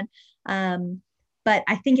everyone. But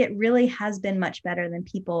I think it really has been much better than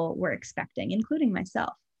people were expecting, including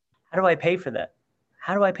myself. How do I pay for that?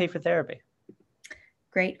 How do I pay for therapy?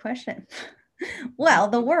 Great question. Well,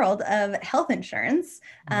 the world of health insurance,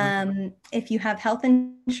 if you have health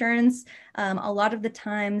insurance, a lot of the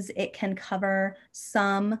times it can cover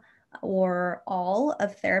some or all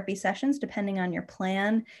of therapy sessions, depending on your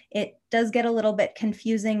plan. It does get a little bit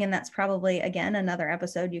confusing, and that's probably, again, another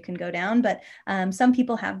episode you can go down. But some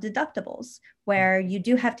people have deductibles where you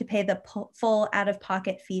do have to pay the full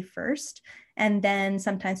out-of-pocket fee first. And then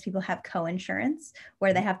sometimes people have co-insurance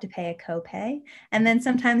where they have to pay a copay. And then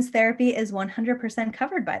sometimes therapy is 100%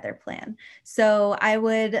 covered by their plan. So I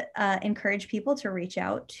would encourage people to reach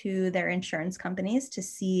out to their insurance companies to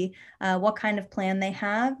see what kind of plan they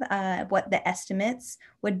have, what the estimates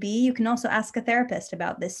would be. You can also ask a therapist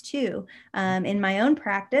about this too. In my own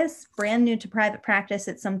practice, brand new to private practice,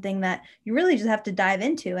 it's something that you really just have to dive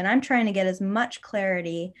into. And I'm trying to get as much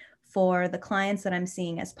clarity for the clients that I'm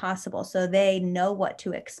seeing as possible, so they know what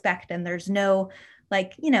to expect. And there's no,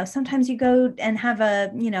 like, sometimes you go and have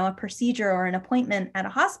a procedure or an appointment at a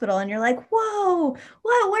hospital and you're like, whoa,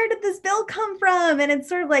 where did this bill come from? And it's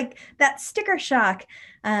sort of like that sticker shock.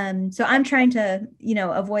 So I'm trying to,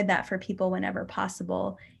 avoid that for people whenever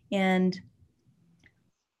possible. And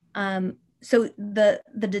so the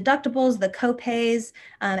deductibles, the co-pays,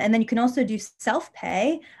 and then you can also do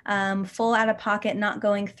self-pay, full out of pocket, not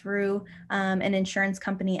going through an insurance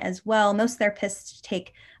company as well. Most therapists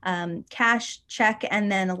take cash, check,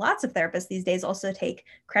 and then lots of therapists these days also take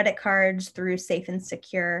credit cards through Safe and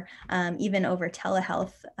Secure, even over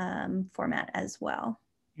telehealth format as well.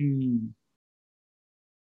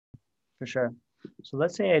 For sure. So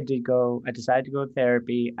let's say I decided to go to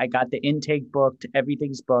therapy. I got the intake booked,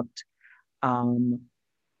 everything's booked.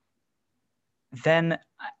 Then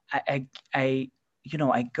I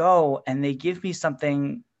go and they give me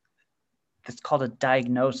something that's called a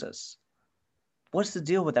diagnosis. What's the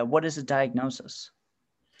deal with that? What is a diagnosis?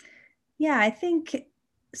 Yeah, I think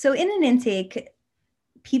so. In an intake,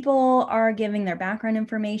 people are giving their background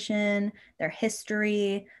information, their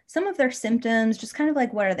history, some of their symptoms, just kind of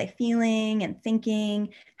like what are they feeling and thinking,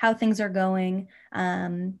 how things are going.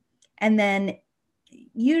 And then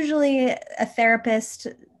usually a therapist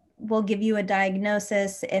will give you a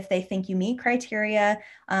diagnosis if they think you meet criteria,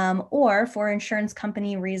 or for insurance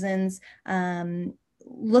company reasons,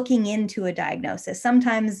 looking into a diagnosis.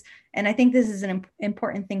 Sometimes, and I think this is an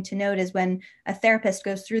important thing to note, is when a therapist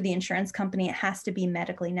goes through the insurance company, it has to be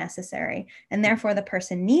medically necessary, and therefore the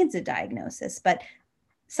person needs a diagnosis. But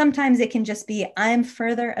sometimes it can just be, I'm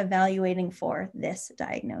further evaluating for this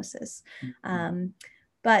diagnosis.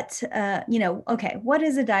 But okay, what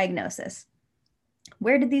is a diagnosis?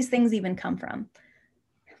 Where did these things even come from?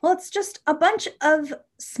 Well, it's just a bunch of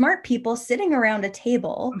smart people sitting around a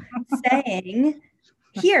table saying,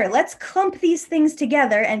 here, let's clump these things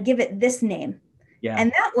together and give it this name. Yeah.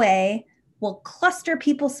 And that way we'll cluster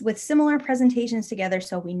people with similar presentations together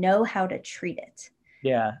so we know how to treat it.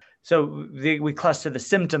 Yeah. So we cluster the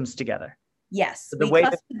symptoms together. Yes. So the way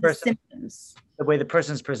the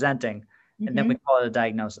person's presenting, and then we call it a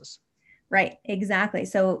diagnosis. Right. Exactly.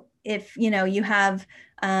 So if, you have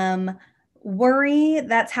worry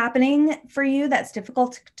that's happening for you, that's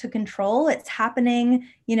difficult to control, it's happening,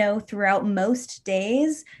 throughout most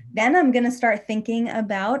days, then I'm going to start thinking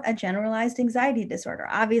about a generalized anxiety disorder.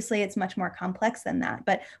 Obviously, it's much more complex than that.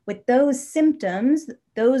 But with those symptoms,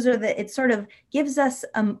 it sort of gives us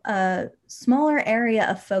a smaller area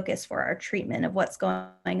of focus for our treatment of what's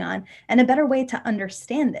going on and a better way to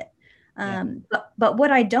understand it. But what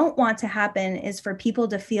I don't want to happen is for people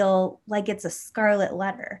to feel like it's a scarlet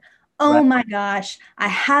letter. Oh my gosh, I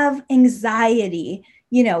have anxiety.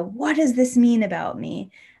 what does this mean about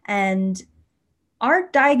me? And our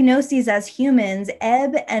diagnoses as humans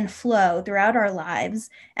ebb and flow throughout our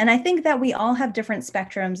lives. And I think that we all have different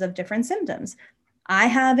spectrums of different symptoms. I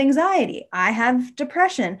have anxiety. I have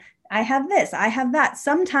depression. I have this. I have that.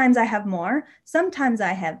 Sometimes I have more. Sometimes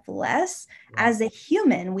I have less. Yeah. As a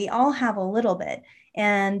human, we all have a little bit.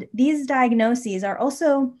 And these diagnoses are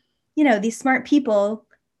also, these smart people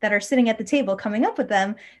that are sitting at the table coming up with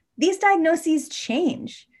them. These diagnoses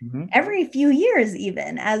change every few years,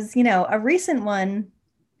 even. As a recent one,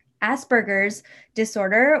 Asperger's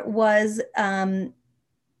disorder was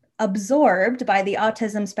absorbed by the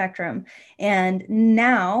autism spectrum, and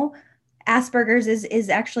now Asperger's is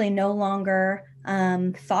actually no longer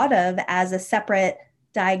thought of as a separate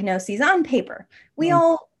diagnosis on paper. We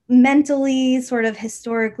all mentally, sort of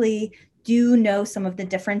historically, do know some of the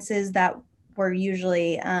differences that were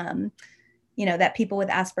usually that people with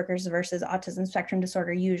Asperger's versus autism spectrum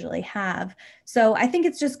disorder usually have. So I think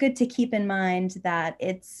it's just good to keep in mind that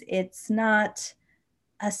it's not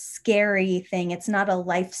a scary thing. It's not a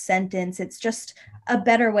life sentence. It's just a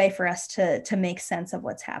better way for us to make sense of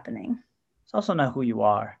what's happening. It's also not who you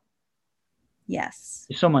are. Yes.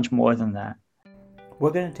 It's so much more than that.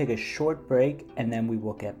 We're going to take a short break and then we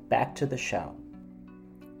will get back to the show.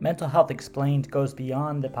 Mental Health Explained goes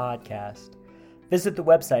beyond the podcast. Visit the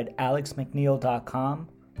website alexmcneil.com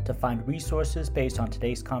to find resources based on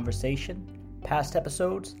today's conversation, past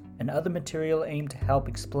episodes, and other material aimed to help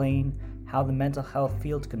explain how the mental health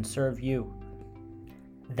field can serve you.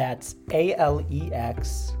 That's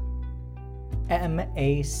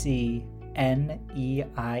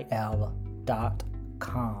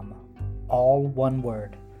alexmacneil.com. All one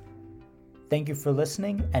word. Thank you for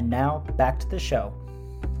listening, and now back to the show.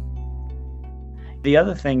 The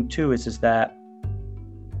other thing too is that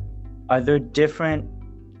are there different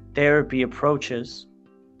therapy approaches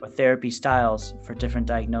or therapy styles for different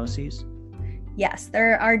diagnoses? Yes,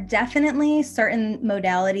 there are definitely certain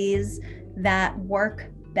modalities that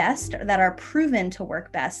work best, that are proven to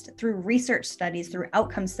work best through research studies, through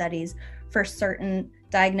outcome studies for certain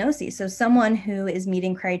diagnoses. So someone who is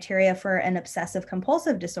meeting criteria for an obsessive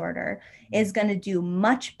compulsive disorder is going to do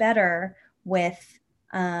much better with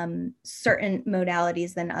certain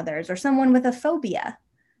modalities than others, or someone with a phobia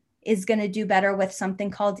is going to do better with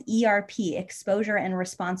something called ERP, exposure and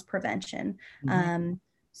response prevention.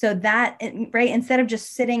 So that, right, instead of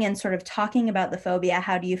just sitting and sort of talking about the phobia,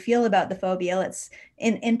 how do you feel about the phobia? Let's,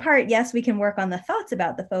 in part, yes, we can work on the thoughts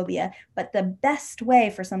about the phobia, but the best way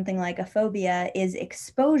for something like a phobia is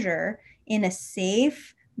exposure in a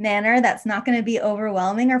safe manner that's not going to be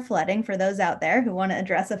overwhelming or flooding for those out there who want to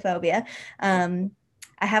address a phobia.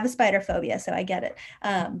 I have a spider phobia, so I get it.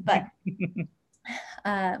 But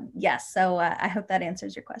yes, so I hope that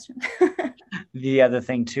answers your question. The other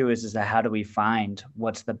thing too is that how do we find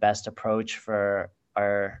what's the best approach for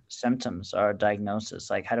our symptoms, our diagnosis?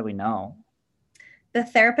 Like, how do we know? The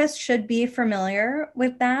therapist should be familiar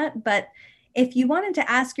with that, but if you wanted to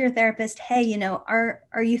ask your therapist, hey,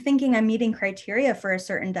 are you thinking I'm meeting criteria for a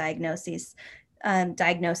certain diagnosis,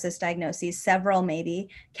 several maybe,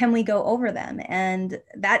 can we go over them? And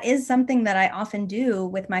that is something that I often do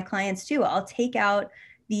with my clients too. I'll take out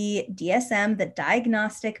the DSM, the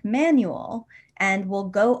diagnostic manual, and we'll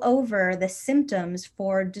go over the symptoms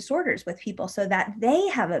for disorders with people so that they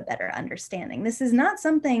have a better understanding. This is not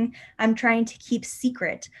something I'm trying to keep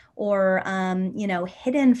secret or,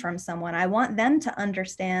 hidden from someone. I want them to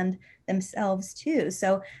understand themselves too.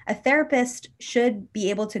 So a therapist should be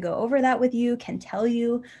able to go over that with you, can tell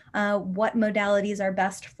you what modalities are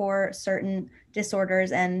best for certain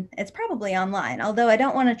disorders, and it's probably online. Although I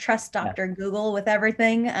don't want to trust Dr. Google with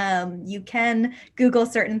everything. You can Google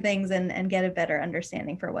certain things and get a better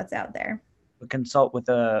understanding for what's out there. Consult with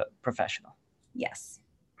a professional. Yes.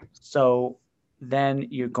 So then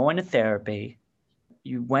you're going to therapy,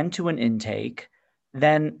 you went to an intake,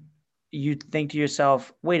 then you think to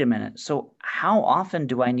yourself, wait a minute, so how often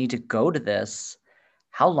do I need to go to this?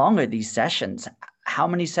 How long are these sessions? How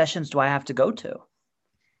many sessions do I have to go to?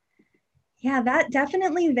 Yeah, that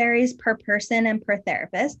definitely varies per person and per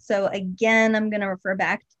therapist. So again, I'm going to refer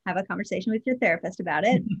back to have a conversation with your therapist about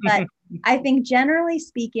it. But I think generally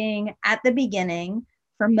speaking, at the beginning,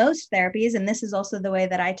 for most therapies, and this is also the way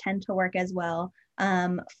that I tend to work as well,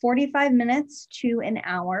 45 minutes to an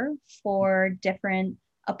hour for different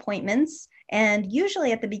appointments. And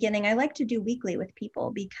usually at the beginning, I like to do weekly with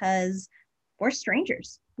people because we're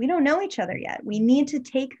strangers. We don't know each other yet. We need to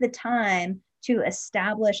take the time to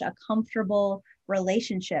establish a comfortable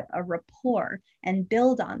relationship, a rapport, and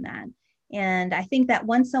build on that. And I think that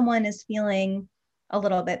once someone is feeling a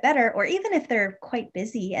little bit better, or even if they're quite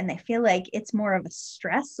busy and they feel like it's more of a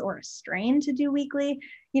stress or a strain to do weekly,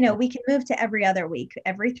 we can move to every other week,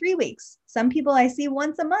 every 3 weeks. Some people I see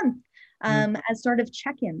once a month as sort of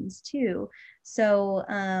check-ins too. So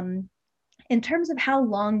in terms of how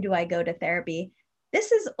long do I go to therapy,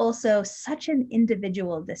 this is also such an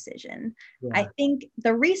individual decision. Yeah. I think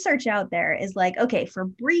the research out there is like, okay, for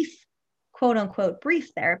brief, quote unquote, brief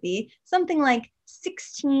therapy, something like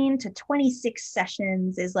 16 to 26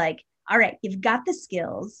 sessions is like, all right, you've got the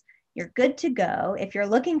skills, you're good to go. If you're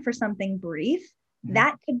looking for something brief,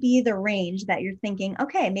 that could be the range that you're thinking,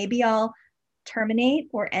 okay, maybe I'll terminate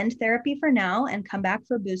or end therapy for now and come back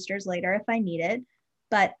for boosters later if I need it.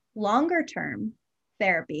 But longer term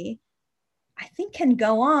therapy, I think, can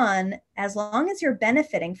go on as long as you're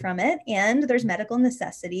benefiting from it and there's medical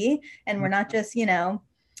necessity. And we're not just,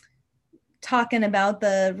 talking about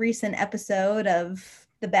the recent episode of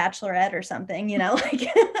The Bachelorette or something, like,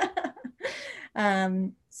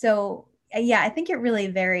 so yeah, I think it really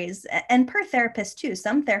varies, and per therapist too.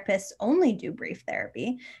 Some therapists only do brief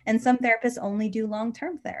therapy and some therapists only do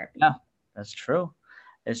long-term therapy. Yeah, that's true.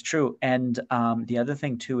 It's true. And the other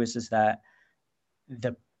thing too is that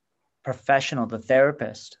the professional, the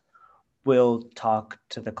therapist, will talk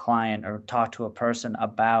to the client or talk to a person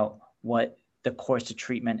about what the course of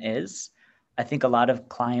treatment is. I think a lot of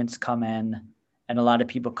clients come in and a lot of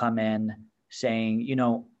people come in saying,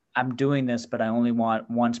 I'm doing this, but I only want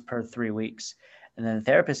once per 3 weeks. And then the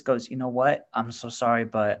therapist goes, you know what? I'm so sorry,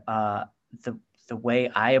 but the way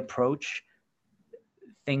I approach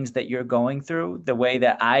things that you're going through, the way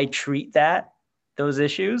that I treat those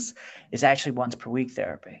issues is actually once per week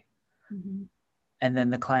therapy. Mm-hmm. And then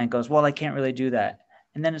the client goes, well, I can't really do that.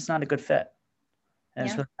 And then it's not a good fit. And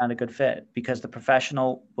it's really not a good fit because the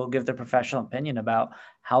professional will give their professional opinion about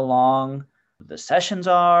how long the sessions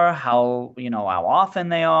are, how often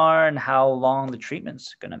they are, and how long the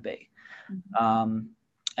treatment's going to be. Mm-hmm.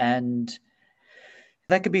 And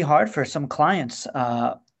that could be hard for some clients.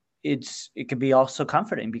 It can be also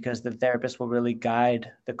comforting because the therapist will really guide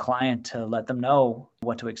the client to let them know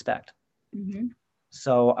what to expect. Mm-hmm.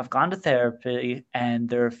 So I've gone to therapy and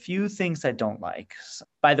there are a few things I don't like. So,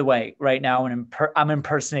 by the way, right now I'm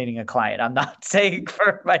impersonating a client. I'm not saying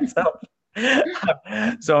for myself.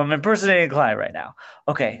 So I'm impersonating a client right now.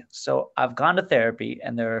 Okay, so I've gone to therapy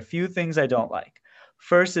and there are a few things I don't like.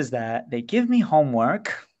 First is that they give me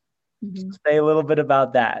homework. Mm-hmm. Say a little bit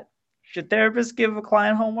about that. Should therapists give a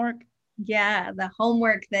client homework? Yeah, the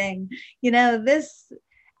homework thing. This,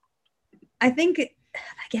 I think,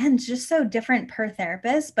 again, it's just so different per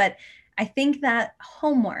therapist, but I think that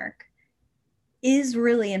homework is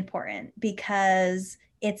really important because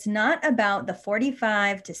it's not about the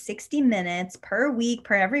 45 to 60 minutes per week,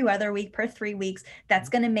 per every other week, per 3 weeks that's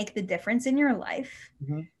going to make the difference in your life.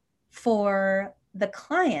 Mm-hmm. For the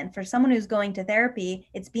client, for someone who's going to therapy,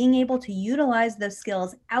 it's being able to utilize those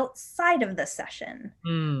skills outside of the session.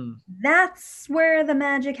 That's where the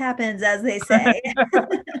magic happens, as they say.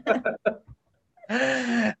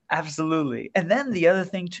 Absolutely. And then the other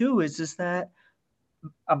thing too is that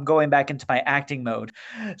I'm going back into my acting mode.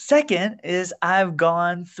 Second is I've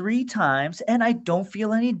gone 3 times and I don't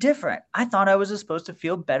feel any different. I thought I was supposed to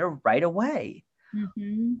feel better right away.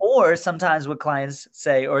 Mm-hmm. Or sometimes what clients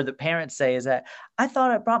say or the parents say is that I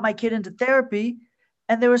thought I brought my kid into therapy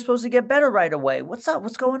and they were supposed to get better right away. What's up?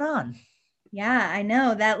 What's going on? Yeah, I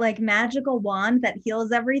know that like magical wand that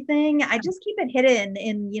heals everything. I just keep it hidden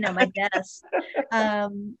in, my desk.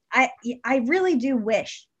 I really do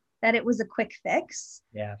wish that it was a quick fix.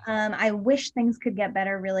 Yeah. I wish things could get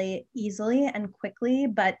better really easily and quickly,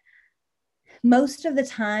 but most of the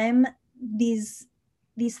time, these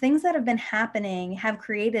things that have been happening have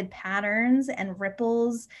created patterns and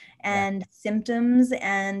ripples and symptoms,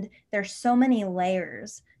 and there's so many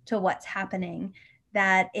layers to what's happening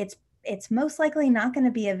that it's most likely not going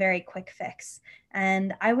to be a very quick fix.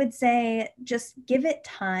 And I would say just give it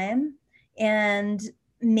time, and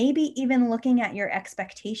maybe even looking at your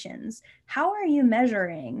expectations. How are you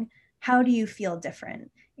measuring? How do you feel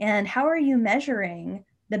different? And how are you measuring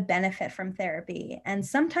the benefit from therapy? And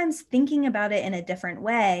sometimes thinking about it in a different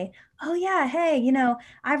way. Oh yeah, hey,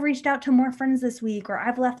 I've reached out to more friends this week, or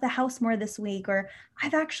I've left the house more this week, or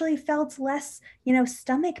I've actually felt less,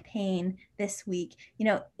 stomach pain this week.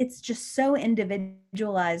 It's just so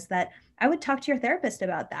individualized that I would talk to your therapist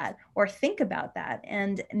about that or think about that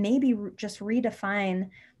and maybe just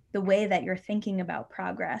redefine the way that you're thinking about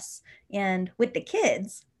progress. And with the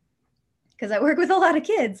kids, because I work with a lot of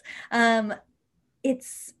kids,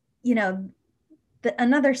 it's,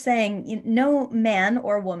 another saying, no man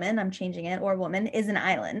or woman, I'm changing it, or woman is an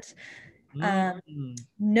island.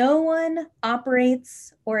 No one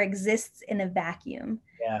operates or exists in a vacuum.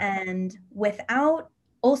 Yeah. And without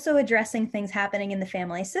also addressing things happening in the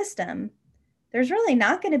family system, there's really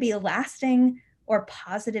not going to be lasting or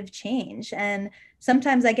positive change. And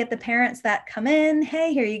sometimes I get the parents that come in,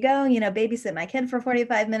 hey, here you go, babysit my kid for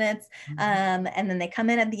 45 minutes. And then they come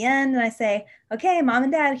in at the end and I say, okay, mom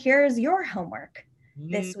and dad, here's your homework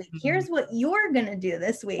this week. Here's what you're going to do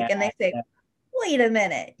this week. And they say, wait a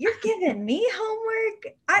minute, you're giving me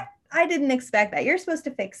homework? I didn't expect that. You're supposed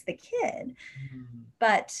to fix the kid.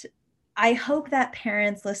 But I hope that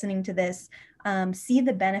parents listening to this see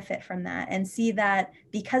the benefit from that and see that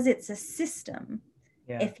because it's a system,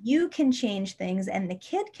 if you can change things and the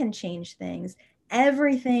kid can change things,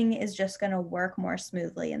 everything is just going to work more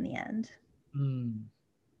smoothly in the end.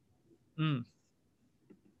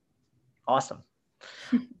 Awesome.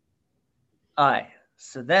 All right.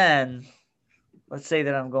 So then let's say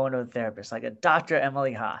that I'm going to a therapist, like a Dr.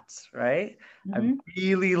 Emily Hotz, right? I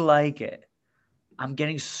really like it. I'm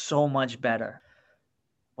getting so much better.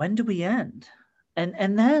 When do we end?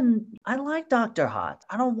 And then I like Dr. Hotz.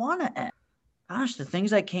 I don't want to end. Gosh, the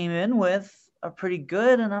things I came in with are pretty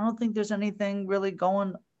good, and I don't think there's anything really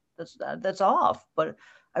going that's off. But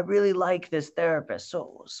I really like this therapist.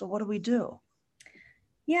 So what do we do?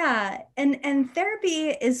 Yeah, and therapy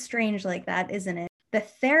is strange like that, isn't it? The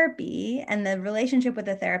therapy and the relationship with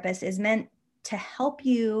the therapist is meant to help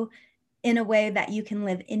you in a way that you can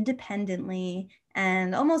live independently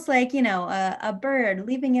and almost like, a bird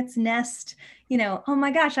leaving its nest, oh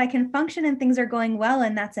my gosh, I can function and things are going well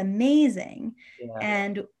and that's amazing. Yeah.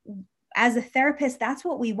 And as a therapist, that's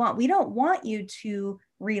what we want. We don't want you to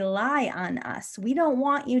rely on us. We don't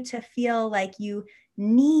want you to feel like you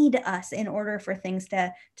need us in order for things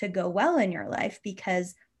to go well in your life,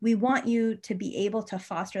 because we want you to be able to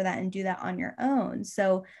foster that and do that on your own.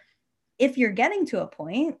 So if you're getting to a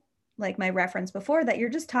point, like my reference before, that you're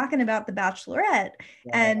just talking about The Bachelorette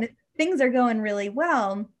and things are going really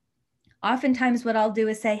well, oftentimes what I'll do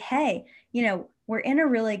is say, hey, we're in a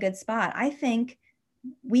really good spot. I think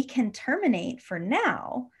we can terminate for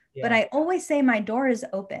now, but I always say my door is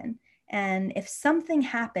open. And if something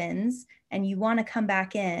happens and you want to come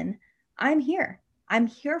back in, I'm here. I'm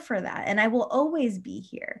here for that. And I will always be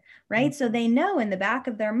here. Right. So they know in the back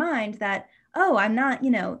of their mind that, oh, I'm not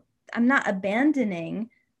abandoning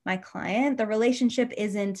my client. The relationship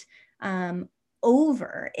isn't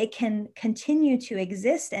over. It can continue to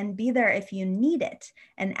exist and be there if you need it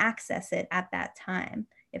and access it at that time,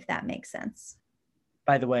 if that makes sense.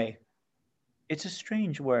 By the way, it's a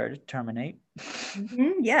strange word, terminate.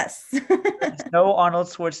 Yes. There's no Arnold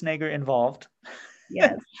Schwarzenegger involved.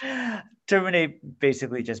 Yes. Terminate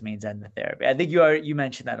basically just means end the therapy. I think you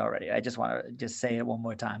mentioned that already. I just want to just say it one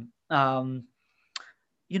more time.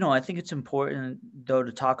 I think it's important though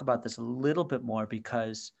to talk about this a little bit more,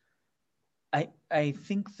 because I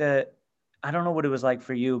think that, I don't know what it was like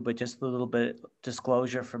for you, but just a little bit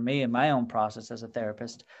disclosure for me in my own process as a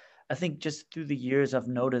therapist. I think just through the years, I've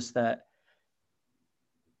noticed that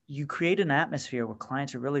you create an atmosphere where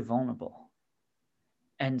clients are really vulnerable.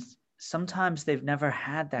 And sometimes they've never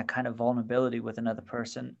had that kind of vulnerability with another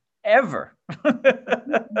person ever.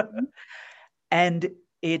 And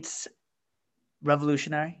it's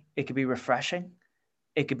revolutionary. It could be refreshing.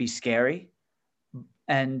 It could be scary.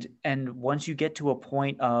 And once you get to a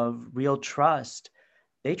point of real trust,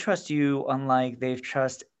 they trust you unlike they've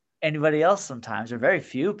trust anybody else sometimes, or very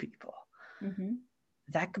few people.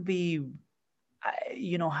 That could be,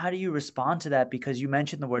 how do you respond to that? Because you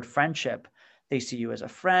mentioned the word friendship. They see you as a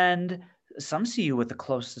friend. Some see you with the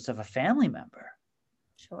closest of a family member.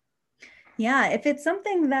 Sure. Yeah. If it's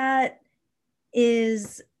something that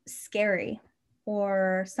is scary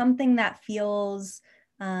or something that feels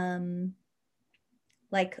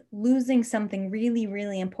like losing something really,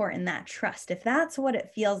 really important, that trust, if that's what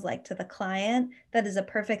it feels like to the client, that is a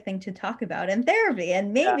perfect thing to talk about in therapy,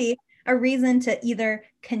 and maybe a reason to either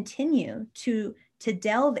continue to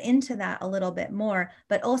delve into that a little bit more,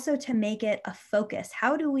 but also to make it a focus.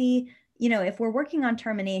 How do we, if we're working on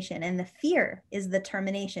termination and the fear is the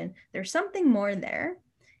termination, there's something more there.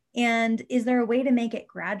 And is there a way to make it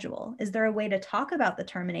gradual? Is there a way to talk about the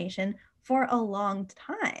termination for a long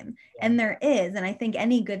time? And there is. And I think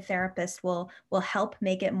any good therapist will help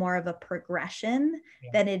make it more of a progression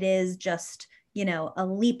than it is just, a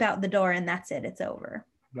leap out the door and that's it. It's over.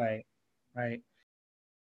 Right.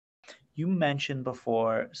 You mentioned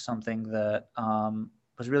before something that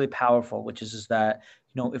was really powerful, which is that,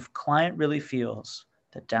 if client really feels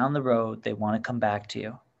that down the road they want to come back to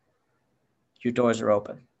you, your doors are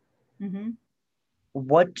open.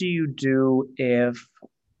 What do you do if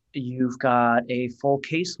you've got a full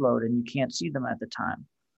caseload and you can't see them at the time.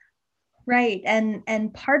 Right.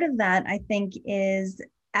 And part of that, I think, is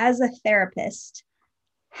as a therapist,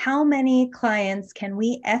 how many clients can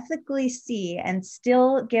we ethically see and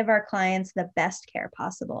still give our clients the best care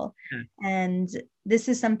possible? And this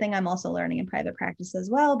is something I'm also learning in private practice as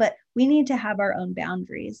well, but we need to have our own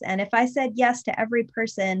boundaries. And if I said yes to every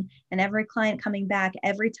person and every client coming back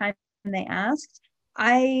every time they asked,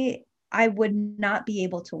 I would not be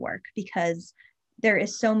able to work, because there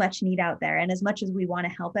is so much need out there. And as much as we want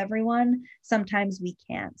to help everyone, sometimes we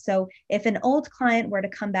can't. So if an old client were to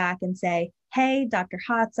come back and say, hey, Dr.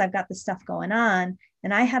 Hotz, I've got this stuff going on,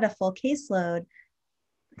 and I had a full caseload,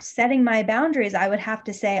 setting my boundaries, I would have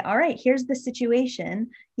to say, all right, here's the situation.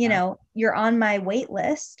 You know, you're on my wait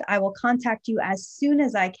list. I will contact you as soon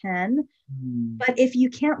as I can. But if you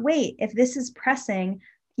can't wait, if this is pressing,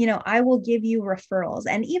 you know, I will give you referrals.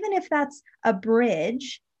 And even if that's a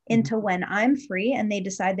bridge into when I'm free and they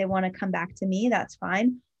decide they want to come back to me, that's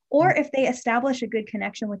fine. Or if they establish a good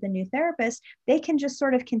connection with a new therapist, they can just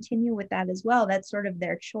sort of continue with that as well. That's sort of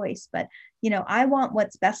their choice. But, you know, I want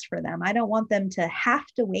what's best for them. I don't want them to have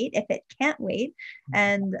to wait if it can't wait.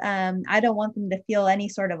 And I don't want them to feel any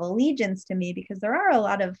sort of allegiance to me, because there are a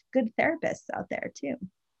lot of good therapists out there too.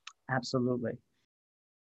 Absolutely.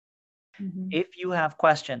 If you have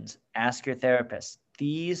questions, ask your therapist.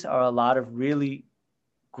 These are a lot of really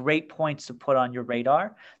great points to put on your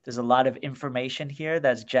radar. There's a lot of information here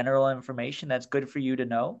that's general information that's good for you to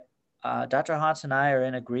know. Dr. Hotz and I are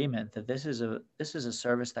in agreement that this is a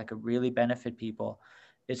service that could really benefit people.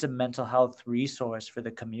 It's a mental health resource for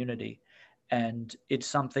the community. And it's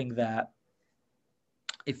something that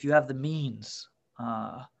if you have the means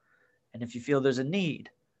and if you feel there's a need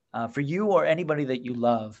for you or anybody that you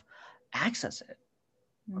love, access it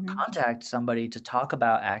or contact somebody to talk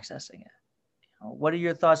about accessing it. What are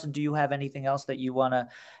your thoughts? And do you have anything else that you want to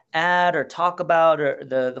add or talk about? Or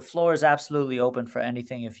the floor is absolutely open for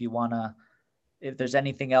anything. If you want to, if there's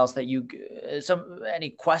anything else that any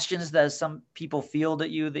questions that some people field at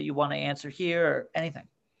you that you want to answer here, or anything.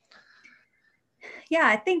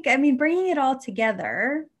 Yeah, I mean, bringing it all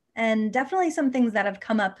together, and definitely some things that have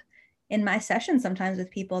come up in my sessions sometimes with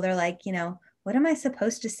people, they're like, you know, what am I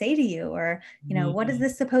supposed to say to you? Or, you know, what is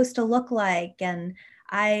this supposed to look like? And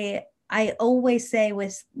I always say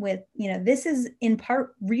with, you know, this is in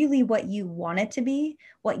part really what you want it to be,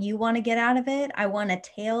 what you want to get out of it. I want to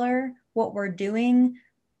tailor what we're doing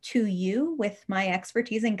to you with my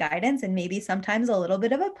expertise and guidance, and maybe sometimes a little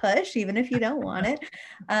bit of a push, even if you don't want it.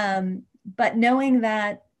 But knowing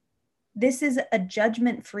that this is a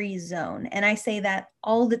judgment-free zone. And I say that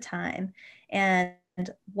all the time. And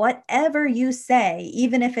whatever you say,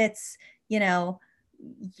 even if it's, you know,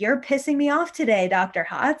 you're pissing me off today, Dr.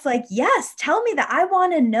 Hotz. Like, yes, tell me that. I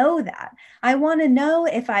want to know that. I want to know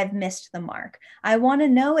if I've missed the mark. I want to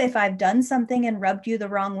know if I've done something and rubbed you the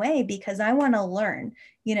wrong way, because I want to learn.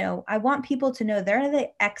 You know, I want people to know they're the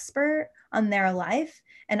expert on their life,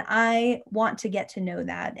 and I want to get to know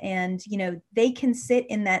that. And, you know, they can sit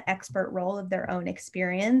in that expert role of their own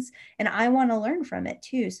experience, and I want to learn from it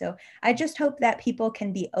too. So I just hope that people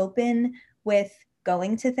can be open with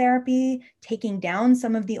going to therapy, taking down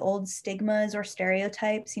some of the old stigmas or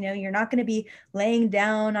stereotypes. You know, you're not going to be laying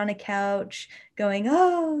down on a couch going,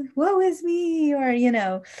 oh, woe is me, or, you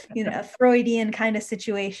know, a Freudian kind of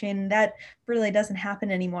situation. That really doesn't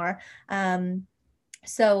happen anymore.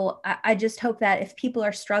 So I just hope that if people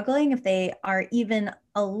are struggling, if they are even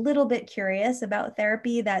a little bit curious about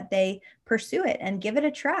therapy, that they pursue it and give it a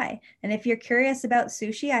try. And if you're curious about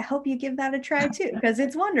sushi, I hope you give that a try too, because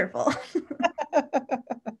it's wonderful.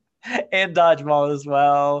 And dodgeball as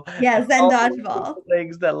well. Yes, and dodgeball.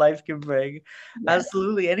 Things that life can bring. Yes.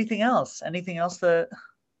 Absolutely. Anything else? Anything else that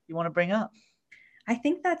you want to bring up? I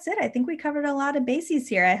think that's it. I think we covered a lot of bases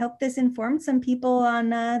here. I hope this informed some people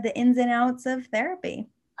on the ins and outs of therapy.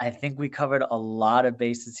 I think we covered a lot of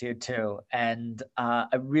bases here too. And I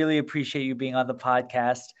really appreciate you being on the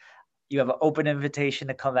podcast. You have an open invitation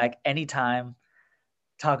to come back anytime.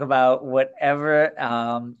 Talk about whatever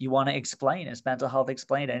you want to explain. It's Mental Health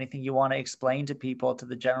Explained. Anything you want to explain to people, to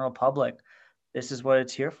the general public, this is what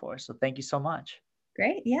it's here for. So thank you so much.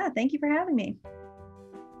 Great. Yeah. Thank you for having me.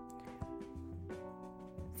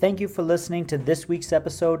 Thank you for listening to this week's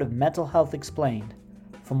episode of Mental Health Explained.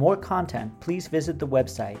 For more content, please visit the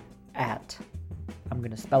website at, I'm going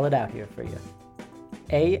to spell it out here for you,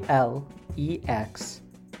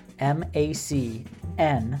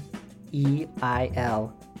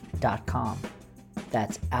 alexmacneil.com.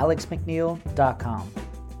 That's alexmacneil.com.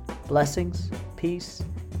 Blessings, peace,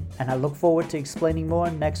 and I look forward to explaining more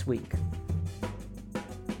next week.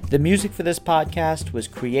 The music for this podcast was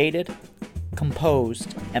created,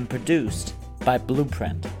 composed, and produced by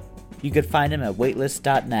Blueprint. You could find him at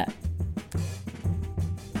waitlist.net.